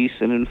police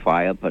and in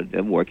fire,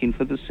 but working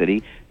for the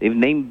city. They've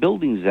named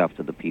buildings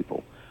after the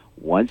people.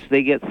 Once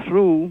they get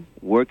through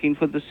working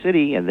for the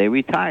city and they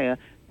retire,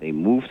 they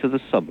move to the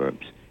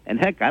suburbs. And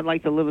heck, I'd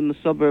like to live in the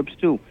suburbs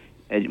too.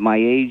 At my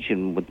age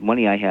and with the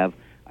money I have,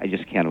 I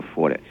just can't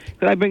afford it.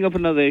 Could I bring up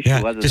another issue?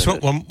 Yeah, just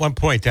one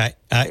point.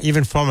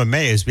 Even former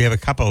mayors, we have a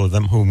couple of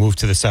them who moved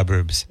to the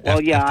suburbs. Well,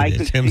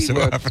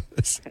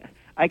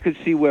 I could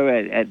see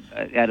where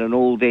at an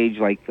old age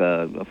like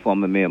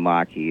former Mayor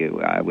Markey,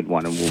 I would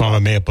want to move. Former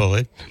Mayor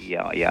Bullitt.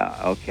 Yeah,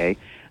 okay.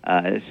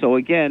 So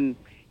again,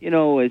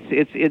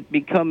 it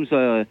becomes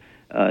a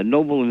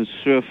noble and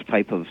serf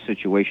type of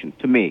situation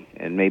to me,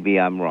 and maybe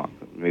I'm wrong.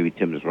 Maybe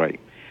Tim is right.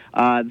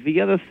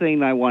 The other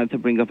thing I wanted to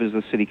bring up is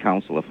the city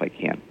council, if I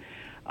can.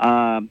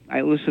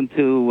 I listened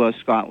to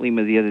Scott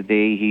Lima the other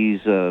day. He's,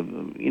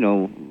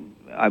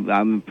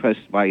 I'm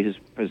impressed by his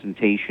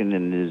presentation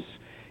and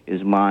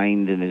his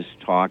mind and his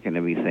talk and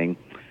everything.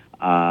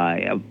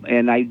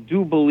 And I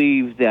do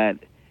believe that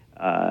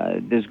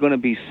there's going to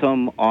be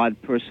some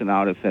odd person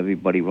out if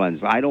everybody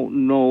runs. I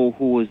don't know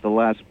who was the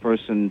last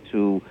person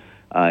to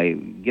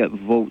get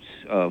votes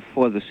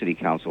for the city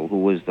council, who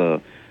was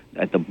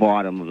at the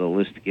bottom of the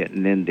list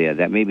getting in there.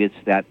 That maybe it's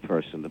that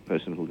person, the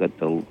person who got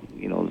the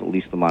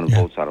least amount of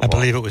votes out of all. I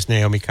believe it was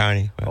Naomi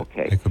Carney.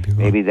 Okay,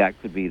 maybe that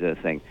could be the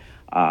thing.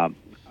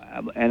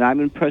 And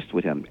I'm impressed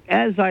with him,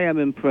 as I am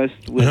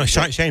impressed with. No,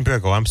 Shane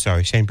Burgo. I'm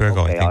sorry, Shane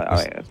Burgo. Okay,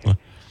 I think.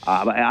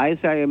 As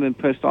I am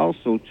impressed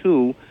also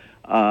too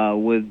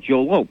with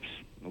Joe Lopes.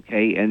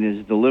 Okay, and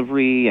his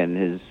delivery and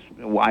his.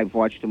 I've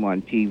watched him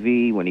on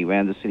TV when he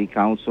ran the city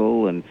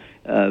council, and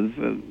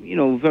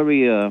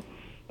very.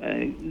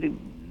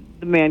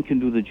 The man can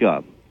do the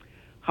job.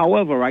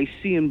 However, I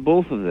see in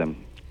both of them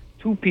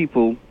two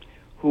people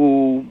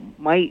who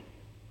might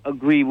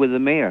agree with the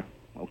mayor,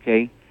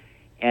 okay?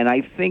 And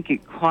I think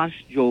it cost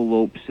Joe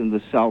Lopes in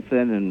the South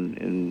End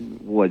in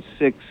Ward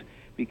 6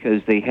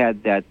 because they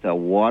had that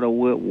water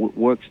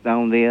works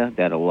down there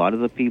that a lot of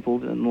the people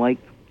didn't like.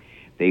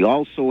 They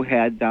also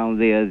had down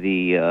there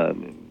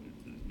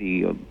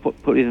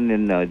put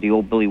in the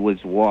old Billy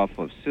Woods Wharf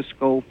of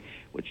Cisco,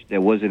 which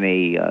there wasn't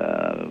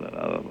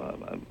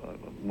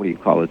what do you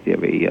call it there,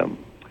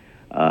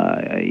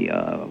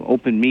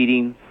 open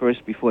meeting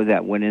first before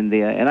that went in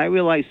there. And I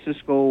realized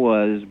Cisco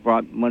has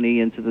brought money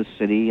into the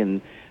city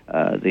and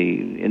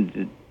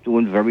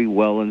doing very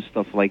well and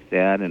stuff like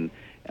that, and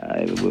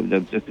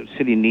the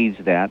city needs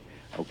that,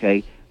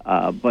 okay?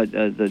 But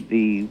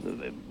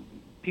the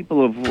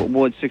people of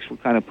Ward 6 were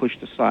kind of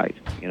pushed aside,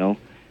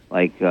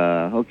 like,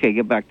 okay,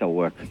 get back to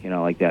work,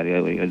 like that.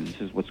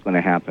 This is what's going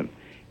to happen.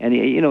 And,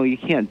 you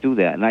can't do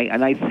that. And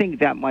I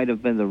think that might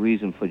have been the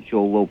reason for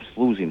Joe Lopes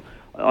losing.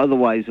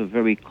 Otherwise, a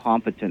very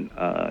competent,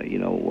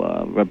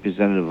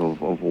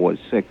 representative of Ward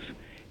 6.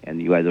 And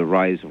you had the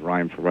rise of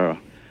Ryan Ferreira.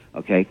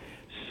 Okay?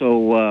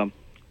 So,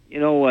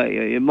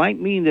 it might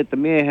mean that the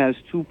mayor has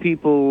two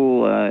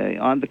people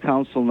on the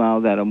council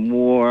now that are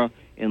more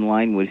in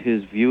line with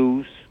his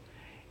views.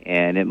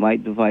 And it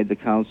might divide the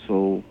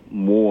council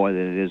more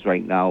than it is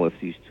right now if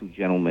these two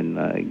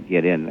gentlemen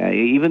get in.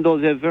 Even though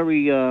they're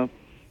very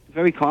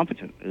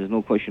competent. There's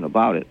no question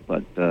about it.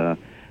 But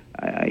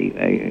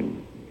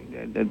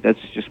that's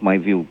just my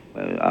view.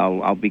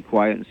 I'll be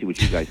quiet and see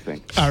what you guys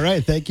think. All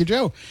right. Thank you,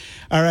 Joe.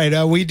 All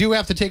right. We do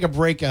have to take a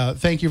break.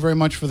 Thank you very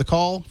much for the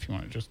call. If you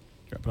want to just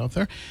drop it off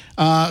there.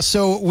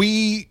 So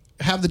we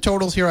have the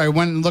totals here. I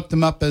went and looked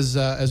them up as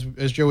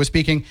Joe was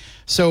speaking.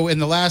 So in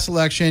the last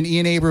election,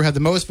 Ian Abreu had the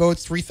most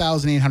votes,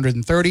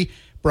 3,830.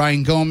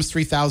 Brian Gomes,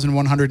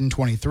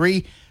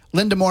 3,123.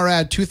 Linda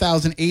Morad,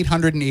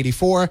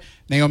 2,884.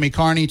 Naomi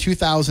Carney,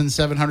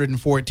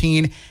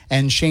 2,714.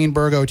 And Shane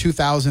Burgo,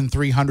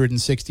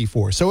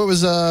 2,364. So it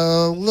was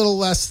a little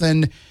less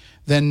than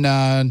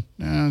I'm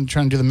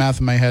trying to do the math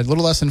in my head, a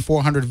little less than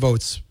 400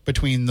 votes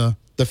between the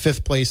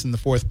fifth place and the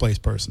fourth place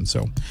person.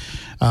 So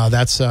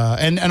that's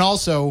and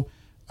also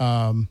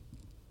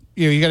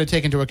you got to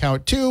take into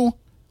account too,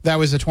 that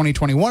was a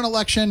 2021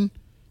 election.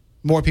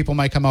 More people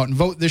might come out and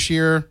vote this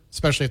year,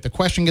 especially if the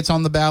question gets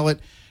on the ballot.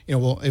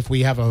 If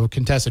we have a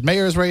contested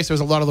mayor's race, there's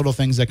a lot of little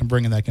things that can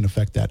bring and that can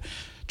affect that.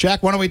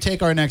 Jack, why don't we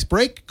take our next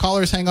break?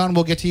 Callers, hang on.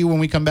 We'll get to you when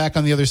we come back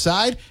on the other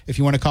side. If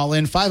you want to call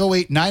in,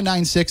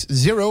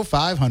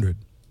 508-996-0500.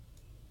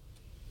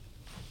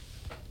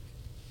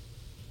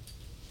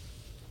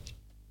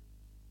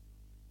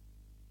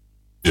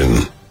 Where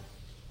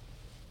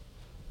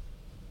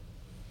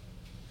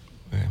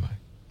am I?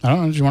 I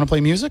don't know. Do you want to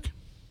play music?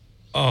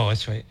 Oh,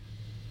 that's right.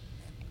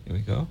 Here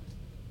we go.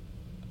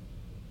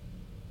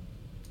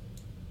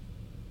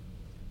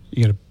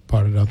 You got to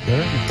pot it up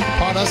there.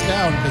 Pot us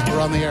down because we're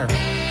on the air.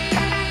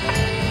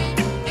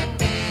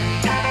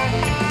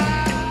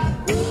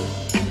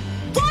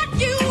 What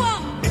you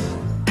want,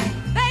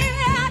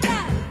 baby, I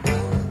got it.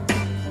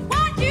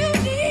 What you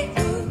need,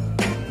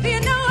 you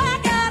know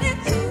I got it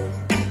too.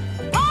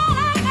 All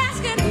I'm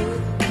asking you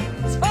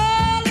is for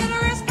a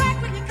little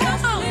respect when you come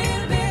home. Just a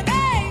little bit,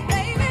 hey,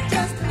 baby,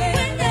 just a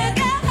little bit. When you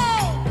get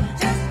home,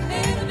 just a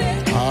little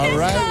bit. All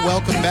right,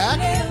 welcome back.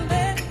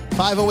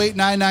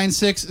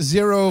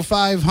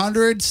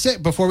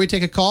 508-996-0500. Before we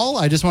take a call,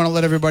 I just want to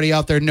let everybody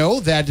out there know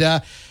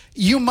that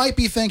you might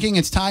be thinking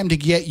it's time to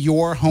get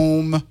your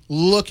home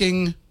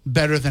looking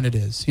better than it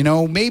is. You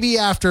know, maybe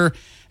after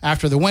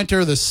the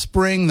winter, the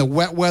spring, the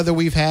wet weather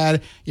we've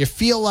had, you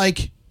feel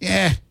like,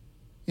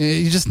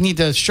 you just need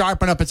to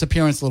sharpen up its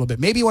appearance a little bit.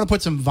 Maybe you want to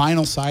put some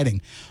vinyl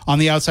siding on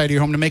the outside of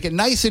your home to make it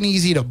nice and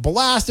easy to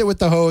blast it with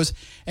the hose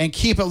and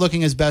keep it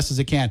looking as best as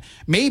it can.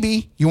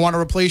 Maybe you want to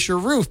replace your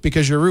roof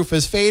because your roof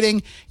is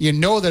fading. You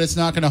know that it's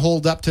not going to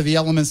hold up to the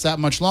elements that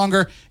much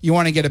longer. You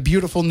want to get a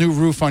beautiful new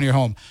roof on your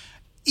home.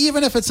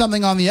 Even if it's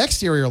something on the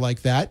exterior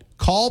like that,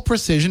 call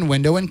Precision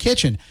Window and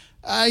Kitchen.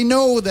 I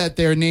know that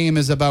their name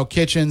is about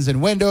kitchens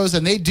and windows,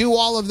 and they do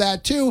all of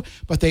that too,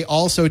 but they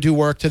also do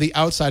work to the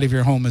outside of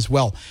your home as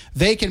well.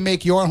 They can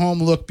make your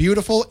home look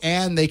beautiful,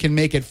 and they can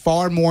make it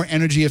far more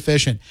energy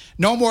efficient.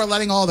 No more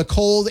letting all the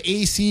cold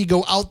AC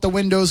go out the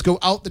windows, go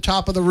out the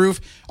top of the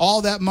roof, all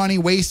that money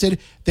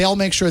wasted. They'll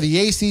make sure the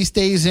AC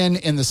stays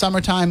in the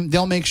summertime.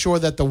 They'll make sure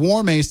that the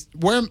warm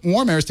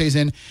air stays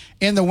in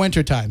the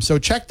wintertime. So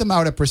check them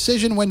out at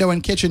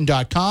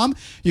precisionwindowandkitchen.com.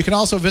 You can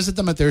also visit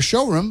them at their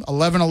showroom,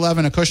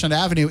 1111 Acushnet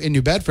Avenue in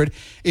New Bedford.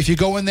 If you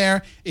go in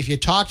there, if you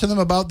talk to them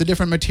about the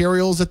different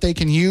materials that they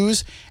can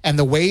use and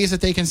the ways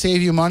that they can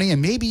save you money,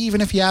 and maybe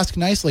even if you ask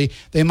nicely,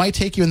 they might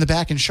take you in the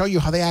back and show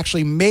you how they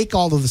actually make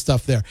all of the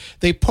stuff there.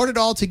 They put it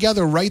all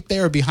together right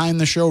there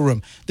behind the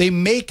showroom. They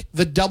make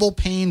the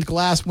double-paned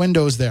glass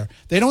windows there.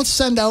 They don't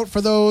send out for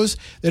those.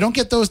 They don't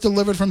get those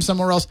delivered from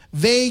somewhere else.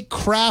 They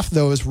craft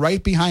those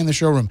right behind the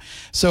showroom.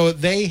 So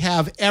they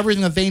have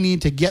everything that they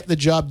need to get the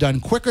job done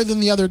quicker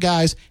than the other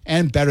guys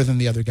and better than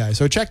the other guys.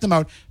 So check them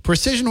out,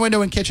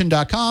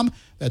 precisionwindowandkitchen.com.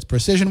 That's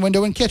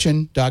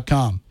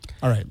precisionwindowandkitchen.com.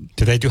 All right.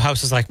 Do they do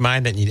houses like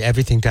mine that need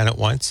everything done at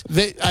once?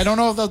 I don't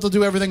know if they'll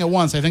do everything at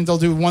once. I think they'll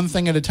do one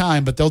thing at a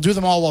time, but they'll do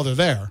them all while they're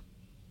there.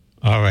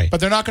 All right. But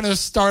they're not going to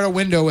start a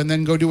window and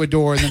then go do a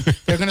door. And then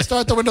they're going to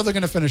start the window. They're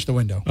going to finish the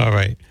window. All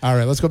right. All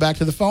right. Let's go back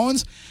to the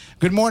phones.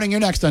 Good morning.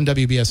 You're next on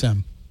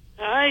WBSM.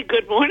 Hi.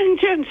 Good morning,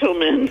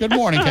 gentlemen. Good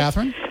morning,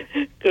 Catherine.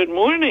 Good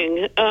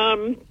morning.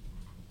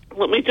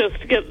 Let me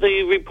just get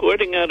the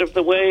reporting out of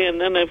the way, and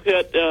then I've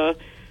got a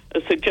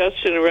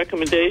suggestion, a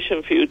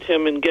recommendation for you,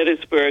 Tim, in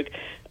Gettysburg.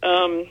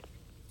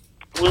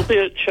 We'll be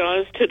at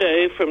Shaw's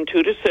today from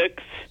 2 to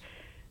 6.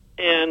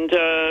 And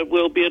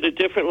we'll be at a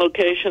different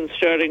location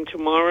starting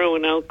tomorrow,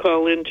 and I'll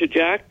call in to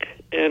Jack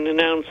and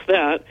announce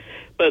that.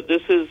 But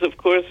this is, of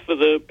course, for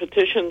the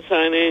petition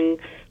signing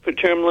for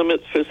term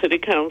limits for City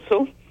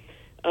Council.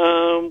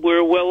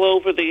 We're well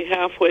over the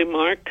halfway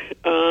mark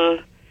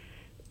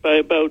by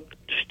about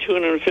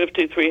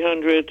 250,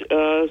 300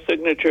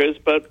 signatures,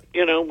 but,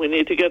 you know, we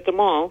need to get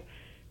them all,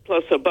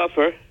 plus a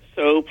buffer.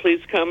 So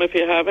please come if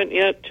you haven't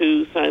yet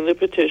to sign the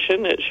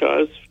petition at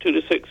Shaw's 2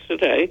 to 6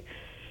 today.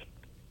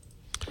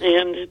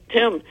 And,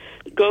 Tim,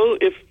 go,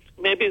 if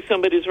maybe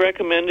somebody's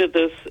recommended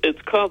this,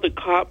 it's called the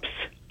Copse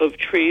of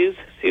Trees,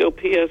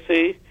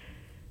 COPSE.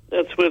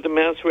 That's where the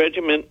Mass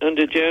Regiment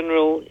under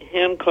General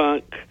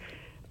Hancock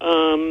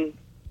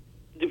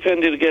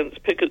defended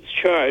against Pickett's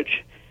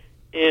charge.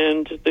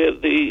 And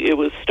it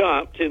was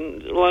stopped.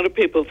 And a lot of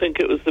people think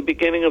it was the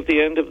beginning of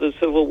the end of the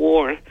Civil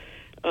War.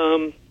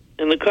 And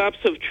the Copse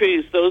of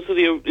Trees, those are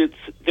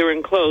they're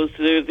enclosed.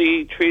 They're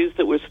the trees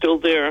that were still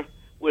there,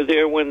 were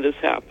there when this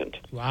happened.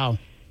 Wow.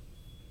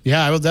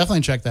 Yeah, I will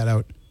definitely check that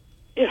out.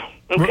 Yeah.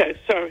 Okay.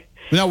 Sorry.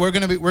 No, we're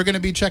gonna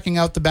be checking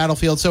out the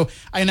battlefield. So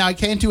I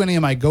can't do any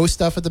of my ghost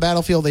stuff at the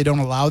battlefield. They don't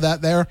allow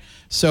that there.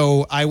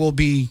 So I will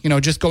be,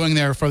 just going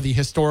there for the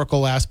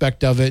historical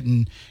aspect of it,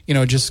 and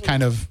just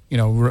kind of,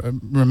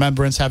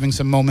 remembrance, having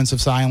some moments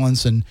of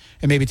silence, and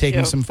maybe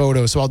taking some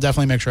photos. So I'll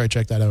definitely make sure I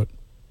check that out.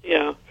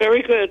 Yeah.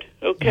 Very good.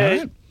 Okay. All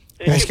right.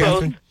 Thank you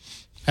both.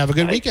 Have a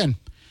good weekend.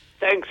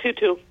 Thanks. You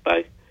too.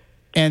 Bye.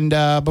 And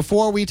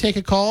before we take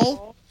a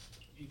call,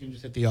 you can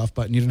just hit the off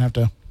button. You don't have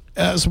to.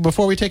 So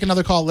before we take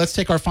another call, let's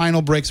take our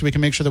final break so we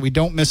can make sure that we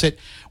don't miss it.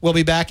 We'll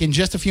be back in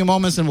just a few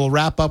moments, and we'll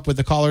wrap up with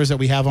the callers that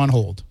we have on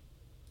hold.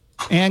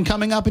 And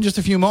coming up in just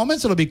a few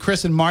moments, it'll be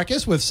Chris and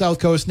Marcus with South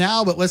Coast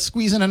Now, but let's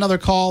squeeze in another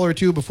call or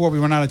two before we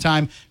run out of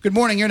time. Good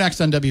morning. You're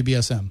next on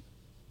WBSM.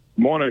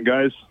 Morning,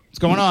 guys. What's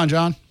going on,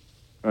 John?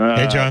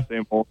 Hey, John.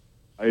 Same old.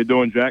 How you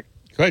doing, Jack?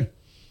 Good.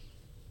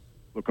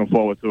 Looking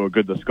forward to a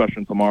good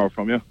discussion tomorrow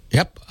from you.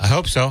 Yep, I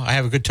hope so. I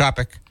have a good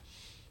topic.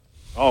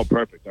 Oh,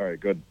 perfect. All right,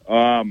 good.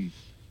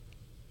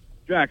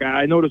 Jack,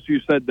 I noticed you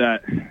said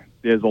that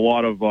there's a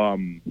lot of,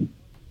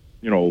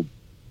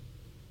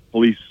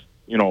 police,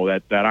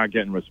 that aren't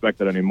getting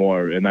respected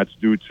anymore, and that's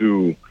due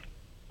to,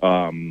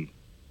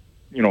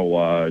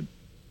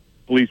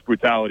 police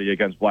brutality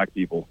against black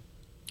people,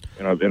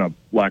 in a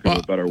lack of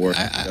a better word.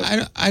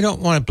 I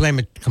don't want to blame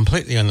it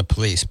completely on the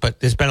police, but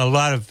there's been a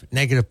lot of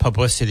negative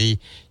publicity.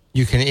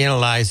 You can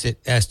analyze it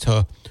as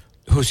to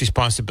whose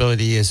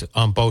responsibility is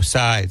on both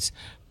sides,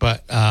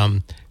 but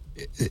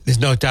there's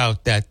no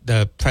doubt that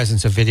the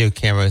presence of video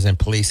cameras and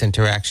police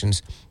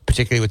interactions,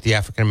 particularly with the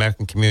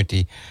African-American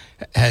community,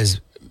 has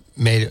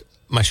made it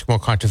much more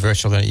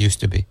controversial than it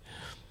used to be.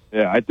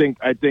 Yeah, I think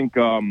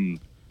the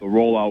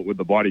rollout with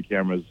the body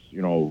cameras,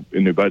 in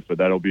New Bedford,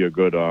 that'll be a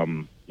good,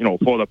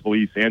 for the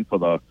police and for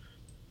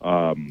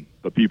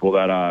the people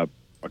that are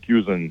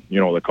accusing,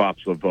 the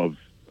cops of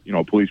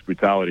police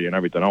brutality and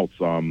everything else.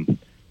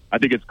 I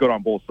think it's good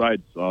on both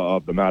sides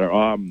of the matter.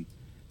 And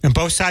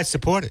both sides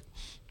support it.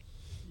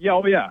 Yeah,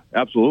 oh yeah,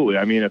 absolutely.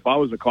 I mean, if I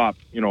was a cop,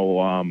 I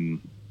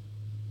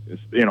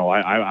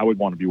would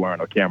want to be wearing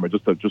a camera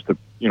just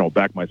to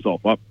back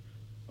myself up.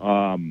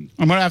 I'm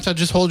gonna have to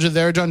just hold you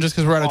there, John, just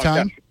because we're out of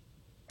time. Yeah.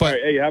 But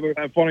hey, have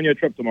fun on your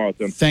trip tomorrow,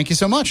 Tim. Thank you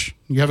so much.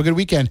 You have a good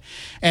weekend.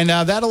 And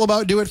that'll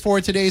about do it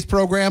for today's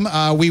program.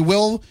 We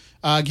will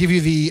give you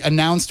the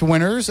announced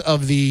winners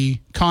of the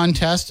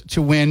contest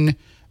to win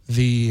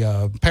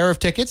the pair of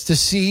tickets to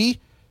see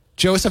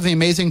Joseph the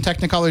Amazing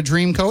Technicolor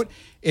Dreamcoat.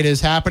 It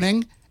is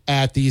happening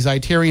at the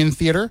Zeiterion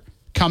Theater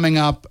coming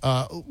up,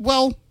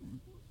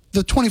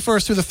 the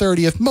 21st through the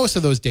 30th, most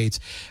of those dates.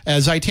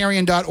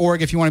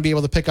 Zeiterion.org if you want to be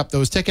able to pick up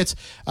those tickets.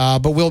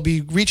 But we'll be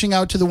reaching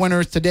out to the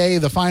winners today,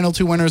 the final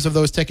two winners of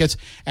those tickets.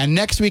 And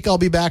next week I'll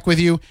be back with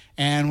you,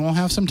 and we'll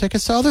have some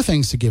tickets to other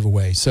things to give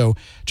away. So,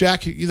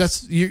 Jack,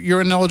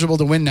 you're ineligible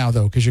to win now,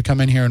 though, because you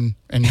come in here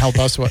and help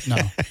us. No.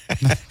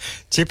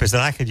 Cheapest,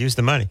 then I could use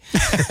the money.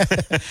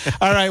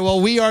 All right, well,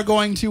 we are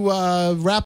going to wrap